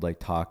field like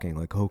talking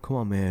like, oh, come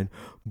on, man.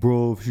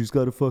 Bro, she's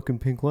got a fucking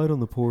pink light on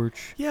the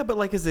porch. Yeah, but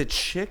like as a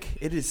chick,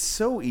 it is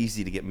so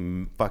easy to get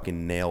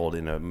fucking nailed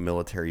in a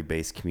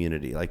military-based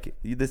community. Like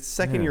the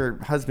second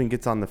your husband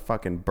gets on the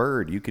fucking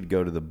bird, you could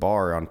go to the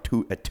bar at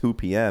 2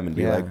 p.m. and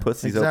be like,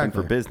 pussy's open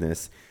for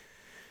business.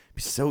 It'd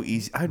be so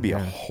easy. I'd be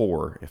a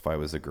whore if I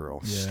was a girl.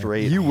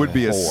 Straight You would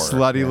be a whore.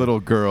 slutty little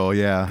girl,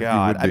 yeah.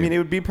 God, I mean, it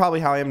would be probably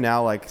how I am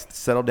now, like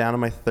settled down in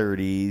my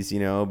 30s,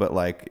 you know, but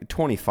like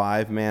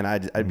 25, man,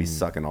 I'd be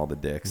sucking all the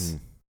dicks.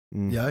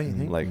 Yeah, you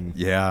think? Like,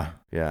 yeah.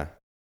 yeah.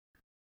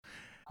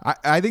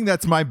 I think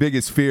that's my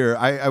biggest fear.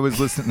 I was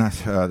listening.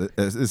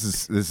 This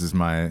is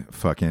my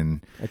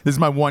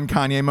one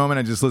Kanye moment.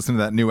 I just listened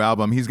to that new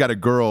album. He's got a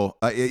girl.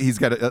 He's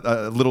got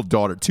a little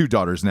daughter, 2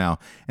 daughters now,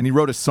 and he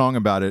wrote a song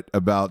about it,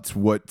 about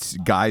what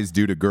guys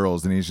do to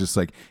girls, and he's just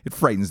like, it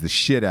frightens the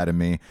shit out of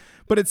me.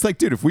 But it's like,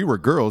 dude, if we were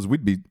girls,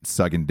 we'd be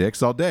sucking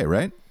dicks all day,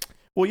 right?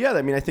 Well, yeah.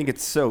 I mean, I think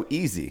it's so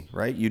easy,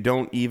 right? You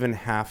don't even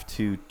have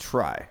to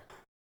try.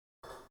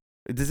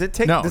 Does it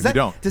take? No, does you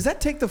don't. Does that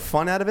take the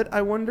fun out of it?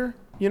 I wonder.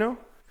 You know.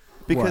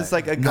 Because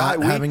What? like a guy,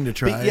 Not having to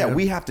try, yeah, yeah.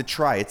 we have to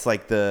try. It's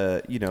like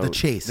the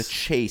chase.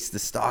 the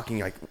stalking,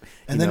 like.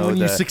 And then when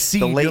you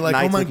succeed, the late you're like,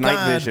 nights oh my with night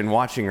God, vision,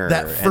 watching her.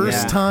 that and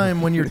first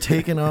time when you're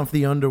taking off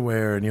the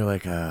underwear and you're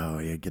like, oh,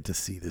 you get to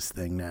see this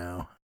thing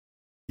now.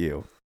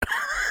 you.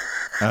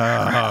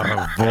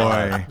 Oh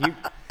boy.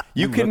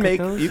 You can make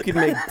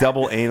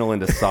double anal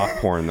into soft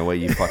porn the way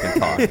you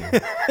fucking talk.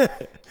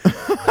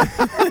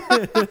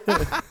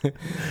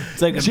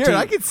 It's like Jared,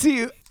 I can see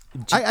you.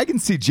 I can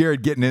see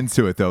Jared getting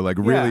into it though, like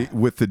really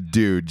with the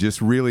dude,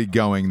 just really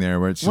going there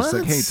where it's just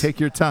like, hey, take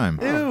your time.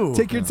 Ew.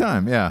 Take your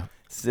time, yeah.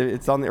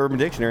 It's on the Urban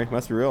Dictionary.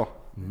 Must be real.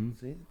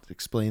 See, it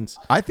explains.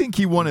 I think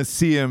you want to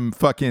see him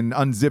fucking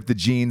unzip the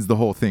jeans, the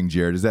whole thing,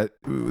 Jared. That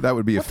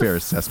would be a fair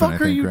assessment, I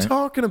What are think, you right?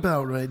 talking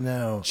about right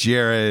now?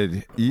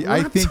 Jared, I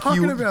I'm think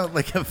talking you about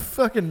like a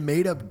fucking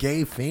made up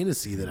gay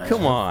fantasy that I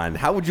Come on.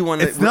 How would you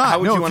want to? It's not. How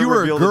would No, you if want you to were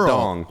a reveal girl. the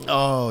dong?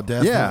 Oh,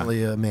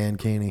 definitely a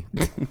mankini.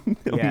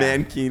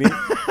 Mankini.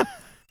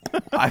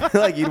 I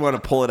feel like you'd want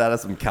to pull it out of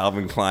some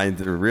Calvin Klein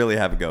to really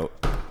have it go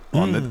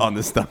on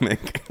the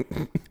stomach.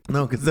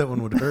 No, because that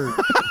one would hurt.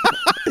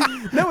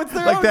 No, it's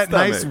their like own that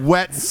stomach. nice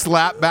wet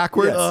slap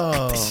backwards.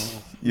 Oh,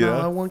 Yeah. no,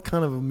 I want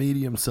kind of a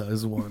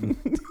medium-sized one.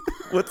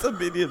 What's a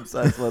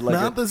medium-sized one? Like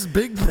Not this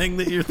big thing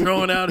that you're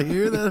throwing out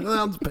here. That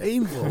sounds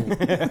painful.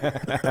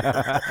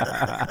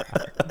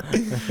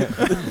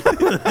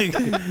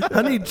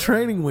 I need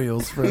training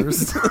wheels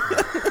first.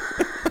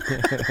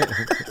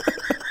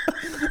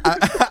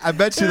 I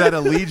bet you that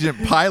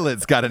Allegiant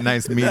pilot's got a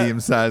nice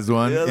medium-sized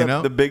one. Yeah, You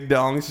know, the big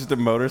dong's just a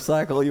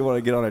motorcycle. You want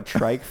to get on a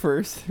trike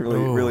first,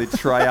 really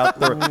try out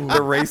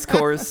the race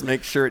course,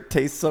 make sure it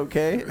tastes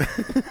okay.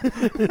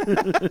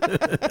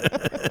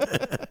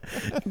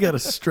 You got to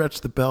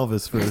stretch the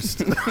pelvis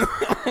first.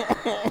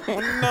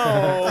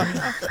 No,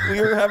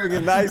 we were having a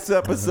nice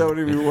episode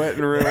and we went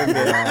and ruined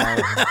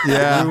it.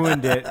 yeah,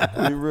 ruined it.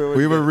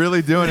 we were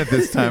really doing it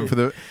this time for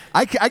the.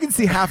 I can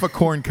see half a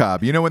corn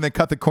cob. You know when they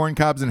cut the corn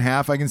cobs in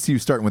half, I can see you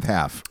starting with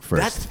half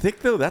first. That's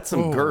thick though. That's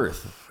some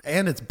girth.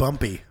 And it's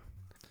bumpy.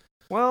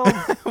 Well,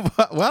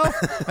 well,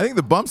 I think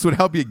the bumps would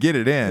help you get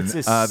it in.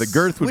 It's a The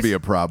girth would be a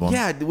problem.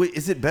 Yeah,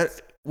 is it better?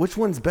 Which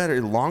one's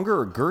better, longer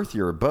or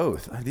girthier, or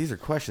both? These are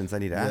questions I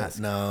need to ask.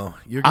 No,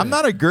 you're. I'm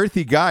not a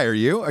girthy guy. Are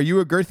you? Are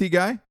you a girthy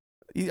guy?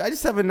 I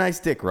just have a nice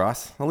dick,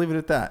 Ross. I'll leave it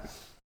at that.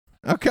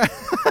 Okay.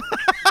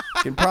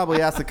 You can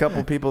probably ask a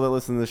couple people that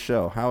listen to the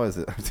show. How is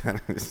it?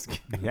 Just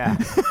kidding. yeah.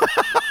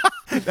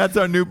 That's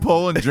our new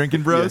poll in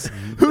Drinking Bros.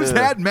 Who's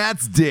had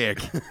Matt's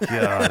dick?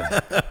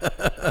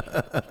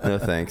 No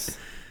thanks.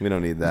 We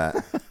don't need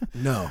that.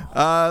 No.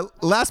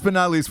 Last but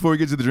not least, before we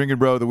get to the Drinking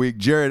Bro of the week,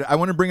 Jared, I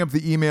want to bring up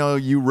the email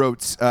you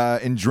wrote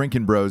in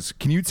Drinking Bros.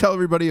 Can you tell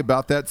everybody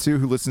about that too,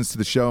 who listens to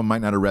the show and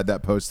might not have read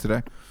that post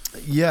today?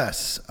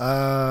 Yes.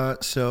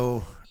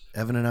 So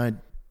Evan and I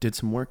did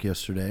some work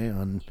yesterday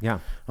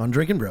on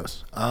Drinking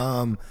Bros.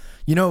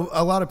 You know,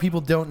 a lot of people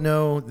don't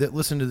know that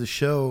listen to the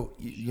show.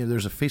 You know,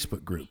 there's a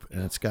Facebook group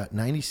and it's got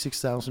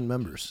 96,000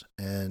 members,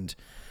 and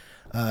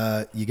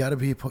you got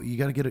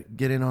to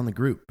get in on the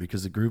group,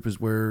 because the group is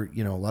where,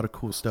 you know, a lot of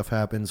cool stuff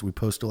happens. We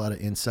post a lot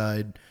of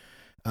inside,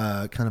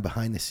 kind of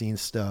behind the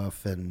scenes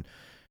stuff, and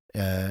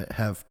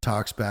have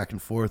talks back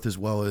and forth, as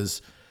well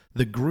as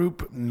the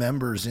group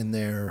members in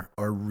there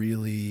are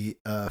really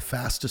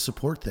fast to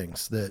support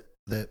things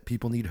that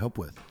people need help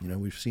with. You know,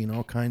 we've seen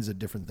all kinds of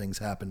different things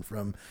happen,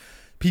 from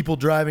people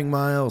driving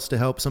miles to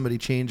help somebody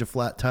change a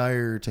flat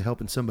tire, to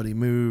helping somebody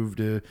move,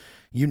 to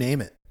you name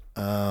it.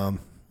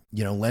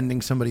 You know,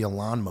 lending somebody a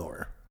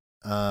lawnmower.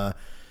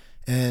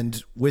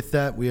 And with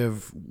that, we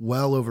have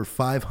well over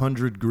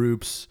 500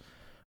 groups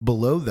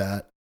below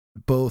that,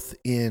 both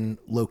in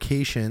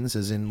locations,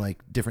 as in like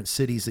different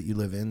cities that you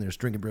live in. There's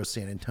Drinking Bros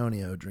San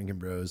Antonio, Drinking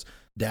Bros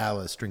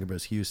Dallas, Drinking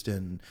Bros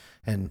Houston,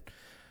 and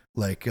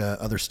like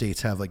other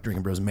states have like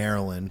Drinking Bros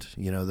Maryland,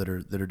 you know, that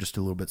are just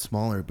a little bit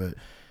smaller. But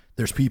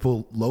there's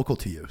people local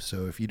to you.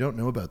 So if you don't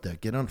know about that,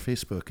 get on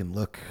Facebook and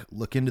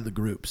look into the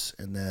groups.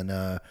 And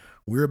then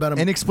we're about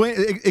And explain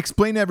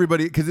to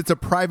everybody, because it's a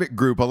private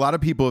group. A lot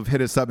of people have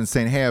hit us up and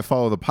saying, "Hey, I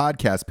follow the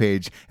podcast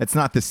page." It's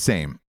not the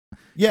same.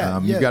 You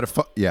got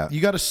to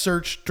you got to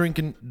search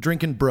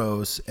drinking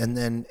bros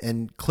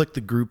and click the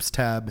groups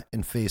tab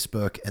in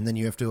Facebook, and then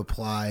you have to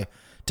apply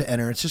to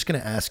enter. It's just going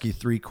to ask you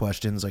 3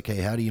 questions like, hey,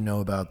 how do you know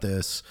about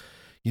this?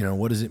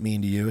 What does it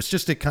mean to you? It's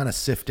just to kind of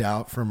sift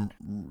out from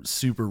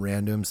super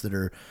randoms that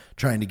are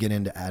trying to get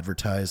into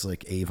advertise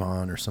like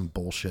Avon or some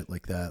bullshit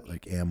like that,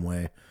 like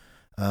Amway.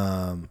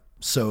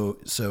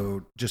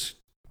 So just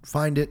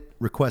find it,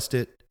 request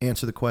it,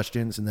 answer the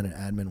questions, and then an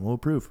admin will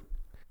approve.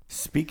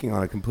 Speaking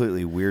on a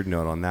completely weird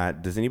note on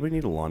that, does anybody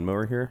need a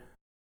lawnmower here?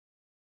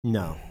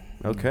 No.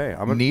 Okay,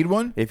 Need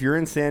one? If you're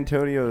in San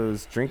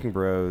Antonio's Drinking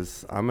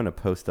Bros, I'm gonna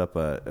post up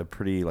a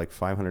pretty like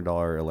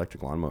 $500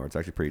 electric lawnmower. It's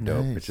actually pretty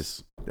dope. Nice. It's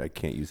just I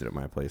can't use it at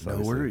my place. No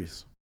obviously.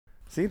 worries.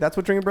 See, that's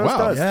what Drinking Bros Wow,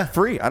 does. yeah.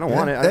 Free. I don't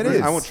want it. that is.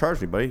 I won't charge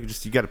anybody.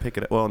 You got to pick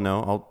it up. Well,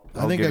 no,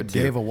 I think give I it to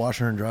you. gave a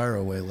washer and dryer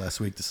away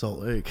last week to Salt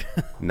Lake.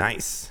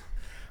 Nice.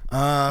 Look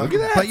at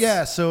that. But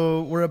yeah,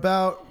 so we're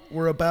about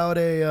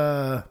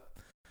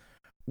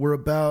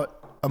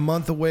a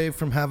month away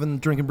from having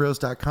the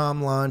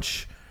drinkingbros.com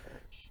launch.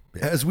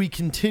 As we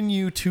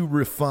continue to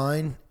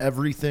refine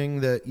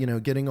everything that,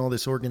 getting all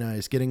this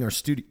organized, getting our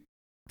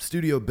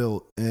studio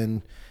built,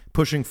 and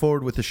pushing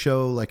forward with the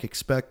show, like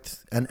expect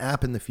an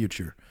app in the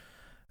future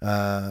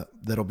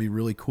that'll be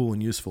really cool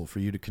and useful for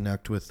you to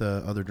connect with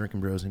other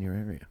drinking bros in your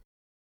area.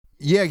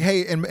 Yeah,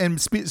 hey, and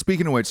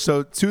speaking of which,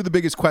 so 2 of the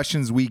biggest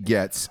questions we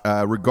get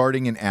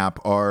regarding an app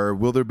are,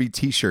 will there be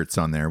T-shirts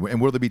on there, and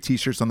will there be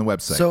T-shirts on the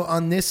website? So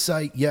on this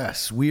site,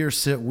 yes, we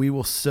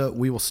will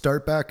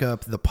start back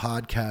up the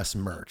podcast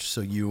merch.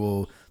 So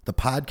the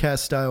podcast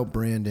style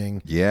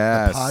branding,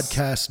 Yes. the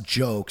podcast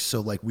jokes.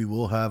 So like we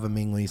will have a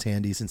Mingley's,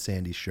 Handy's, and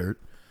Sandy's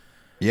shirt.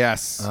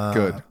 Yes,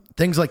 good.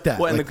 Things like that.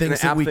 Well, and like the things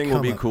app that we thing will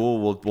come be up-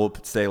 cool. We'll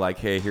say like,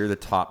 hey, here are the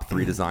top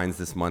 3 designs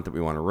this month that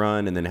we want to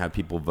run, and then have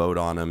people vote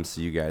on them,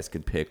 so you guys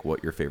could pick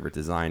what your favorite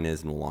design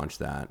is, and we'll launch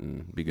that,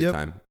 and be a good Yep.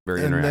 time.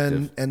 Very and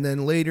interactive.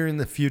 Then later in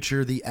the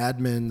future, the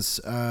admins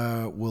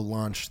will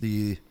launch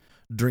the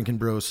Drinkin'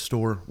 Bros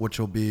store, which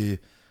will be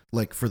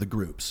like for the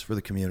groups, for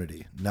the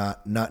community,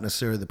 not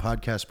necessarily the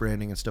podcast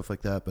branding and stuff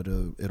like that, but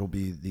it'll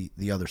be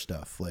the other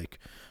stuff like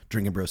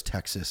Drinkin' Bros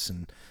Texas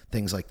and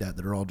things like that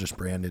are all just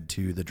branded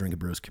to the Drinkin'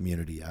 Bros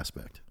community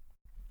aspect.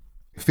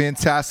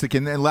 Fantastic.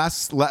 And then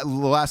last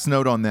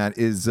note on that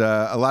is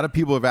a lot of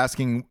people are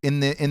asking in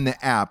the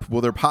app,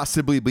 will there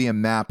possibly be a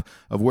map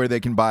of where they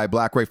can buy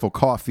Black Rifle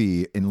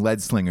coffee and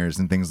lead slingers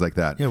and things like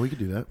that? Yeah, we could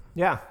do that.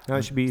 Yeah,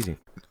 that should be easy.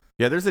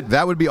 Yeah,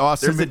 That would be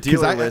awesome. there's a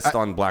because dealer list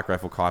on Black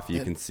Rifle Coffee.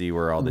 You can see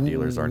where all the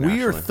dealers are We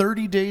are nationally.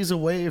 30 days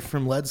away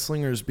from lead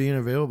slingers being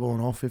available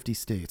in all 50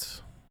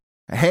 states.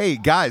 Hey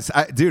guys,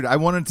 I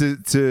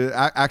wanted to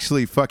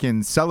actually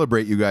fucking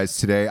celebrate you guys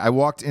today. I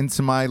walked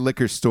into my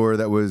liquor store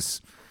that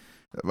was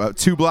about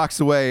 2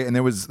 blocks away, and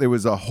there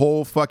was a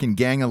whole fucking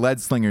gang of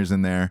lead slingers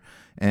in there,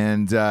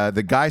 and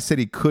the guy said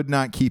he could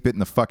not keep it in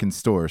the fucking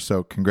store.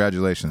 So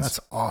congratulations. That's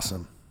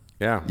awesome.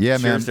 Yeah, Yeah,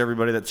 Cheers man. to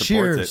everybody that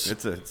supports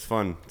Cheers. it. It's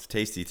fun. It's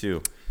tasty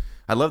too.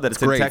 I love that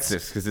it's great. in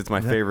Texas because it's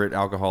my favorite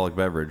alcoholic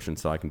beverage, and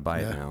so I can buy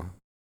it now.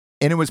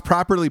 And it was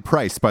properly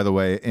priced, by the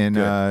way, in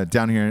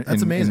down here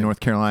That's in amazing. North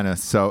Carolina.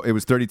 So it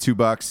was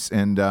 $32,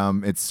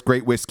 and it's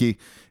great whiskey.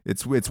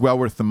 It's well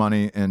worth the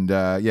money. And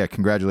yeah,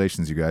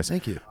 congratulations, you guys.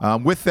 Thank you.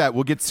 With that,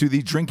 we'll get to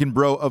the Drinkin'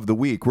 Bro of the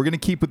week. We're going to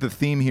keep with the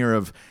theme here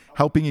of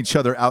helping each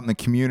other out in the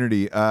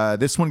community.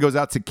 This one goes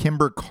out to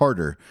Kimber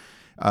Carter.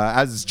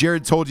 As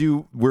Jared told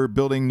you, we're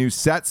building new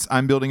sets.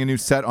 I'm building a new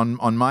set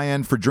on my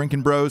end for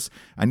Drinkin' Bros.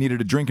 I needed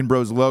a Drinkin'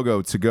 Bros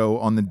logo to go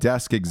on the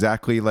desk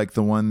exactly like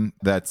the one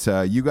that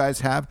you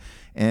guys have.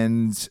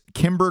 And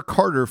Kimber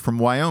Carter from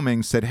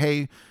Wyoming said,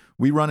 hey,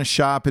 we run a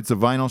shop. It's a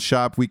vinyl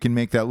shop. We can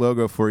make that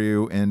logo for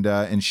you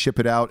and ship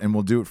it out, and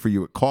we'll do it for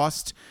you at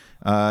cost.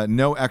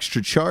 No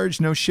extra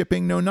charge, no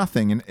shipping, no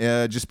nothing.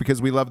 And just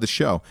because we love the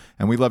show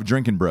and we love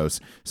Drinkin'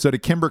 Bros. So to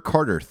Kimber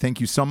Carter, thank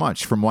you so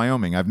much from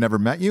Wyoming. I've never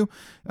met you.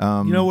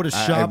 You know what a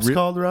shop's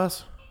called,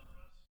 Russ?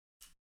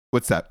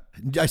 What's that?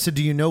 I said,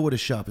 do you know what a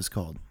shop is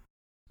called?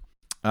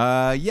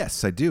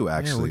 Yes, I do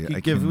actually.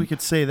 We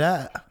could say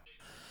that.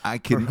 I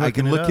for can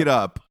hooking it look it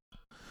up.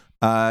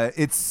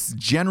 It's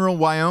General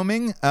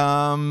Wyoming.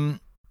 I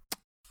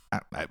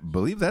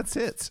believe that's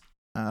it.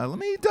 Let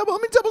me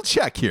double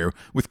check here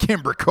with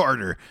Kimber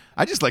Carter.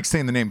 I just like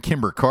saying the name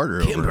Kimber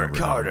Carter. Kimber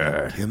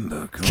Carter.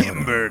 Kimber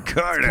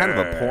Carter. It's kind of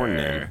a porn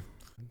name.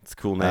 It's a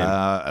cool name.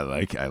 I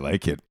like it.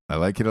 I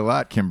like it a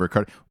lot, Kimber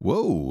Carter.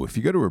 Whoa! If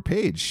you go to her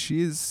page,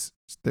 she's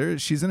there.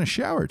 She's in a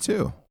shower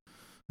too.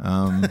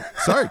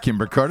 Sorry,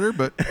 Kimber Carter,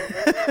 but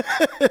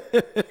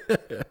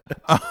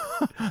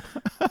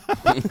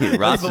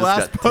Ross the just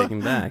last got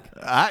taken back.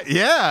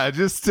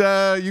 just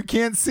you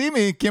can't see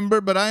me,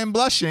 Kimber, but I am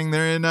blushing.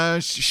 They're in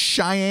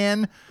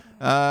Cheyenne,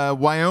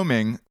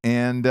 Wyoming,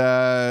 and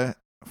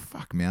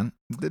fuck, man.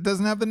 It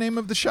doesn't have the name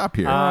of the shop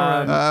here.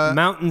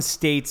 Mountain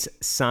States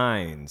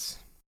Signs.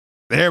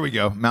 There we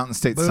go. Mountain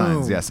State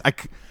Signs. Yes. I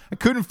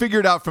couldn't figure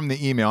it out from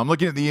the email. I'm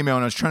looking at the email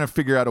and I was trying to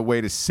figure out a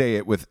way to say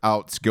it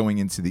without going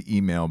into the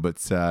email.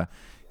 But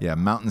yeah,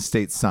 Mountain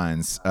State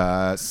Signs.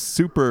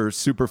 Super,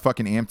 super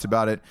fucking amped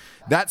about it.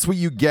 That's what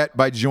you get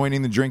by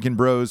joining the Drinking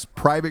Bros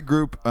private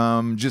group.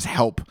 Just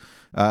help.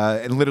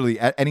 And literally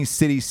at any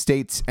city,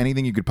 states,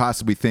 anything you could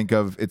possibly think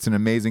of. It's an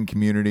amazing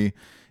community.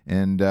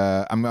 And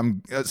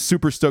I'm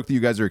super stoked that you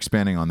guys are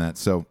expanding on that.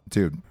 So,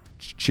 dude,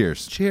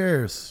 cheers.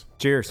 Cheers.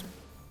 Cheers.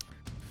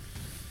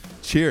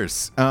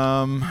 Cheers.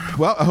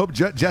 Well, I hope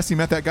Jesse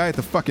met that guy at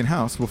the fucking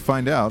house. We'll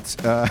find out.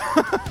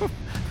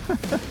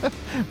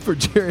 For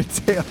Jared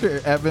Taylor,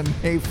 Evan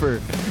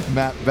Hafer,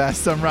 Matt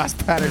Best, I'm Ross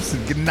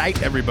Patterson. Good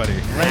night, everybody.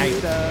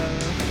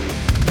 Later.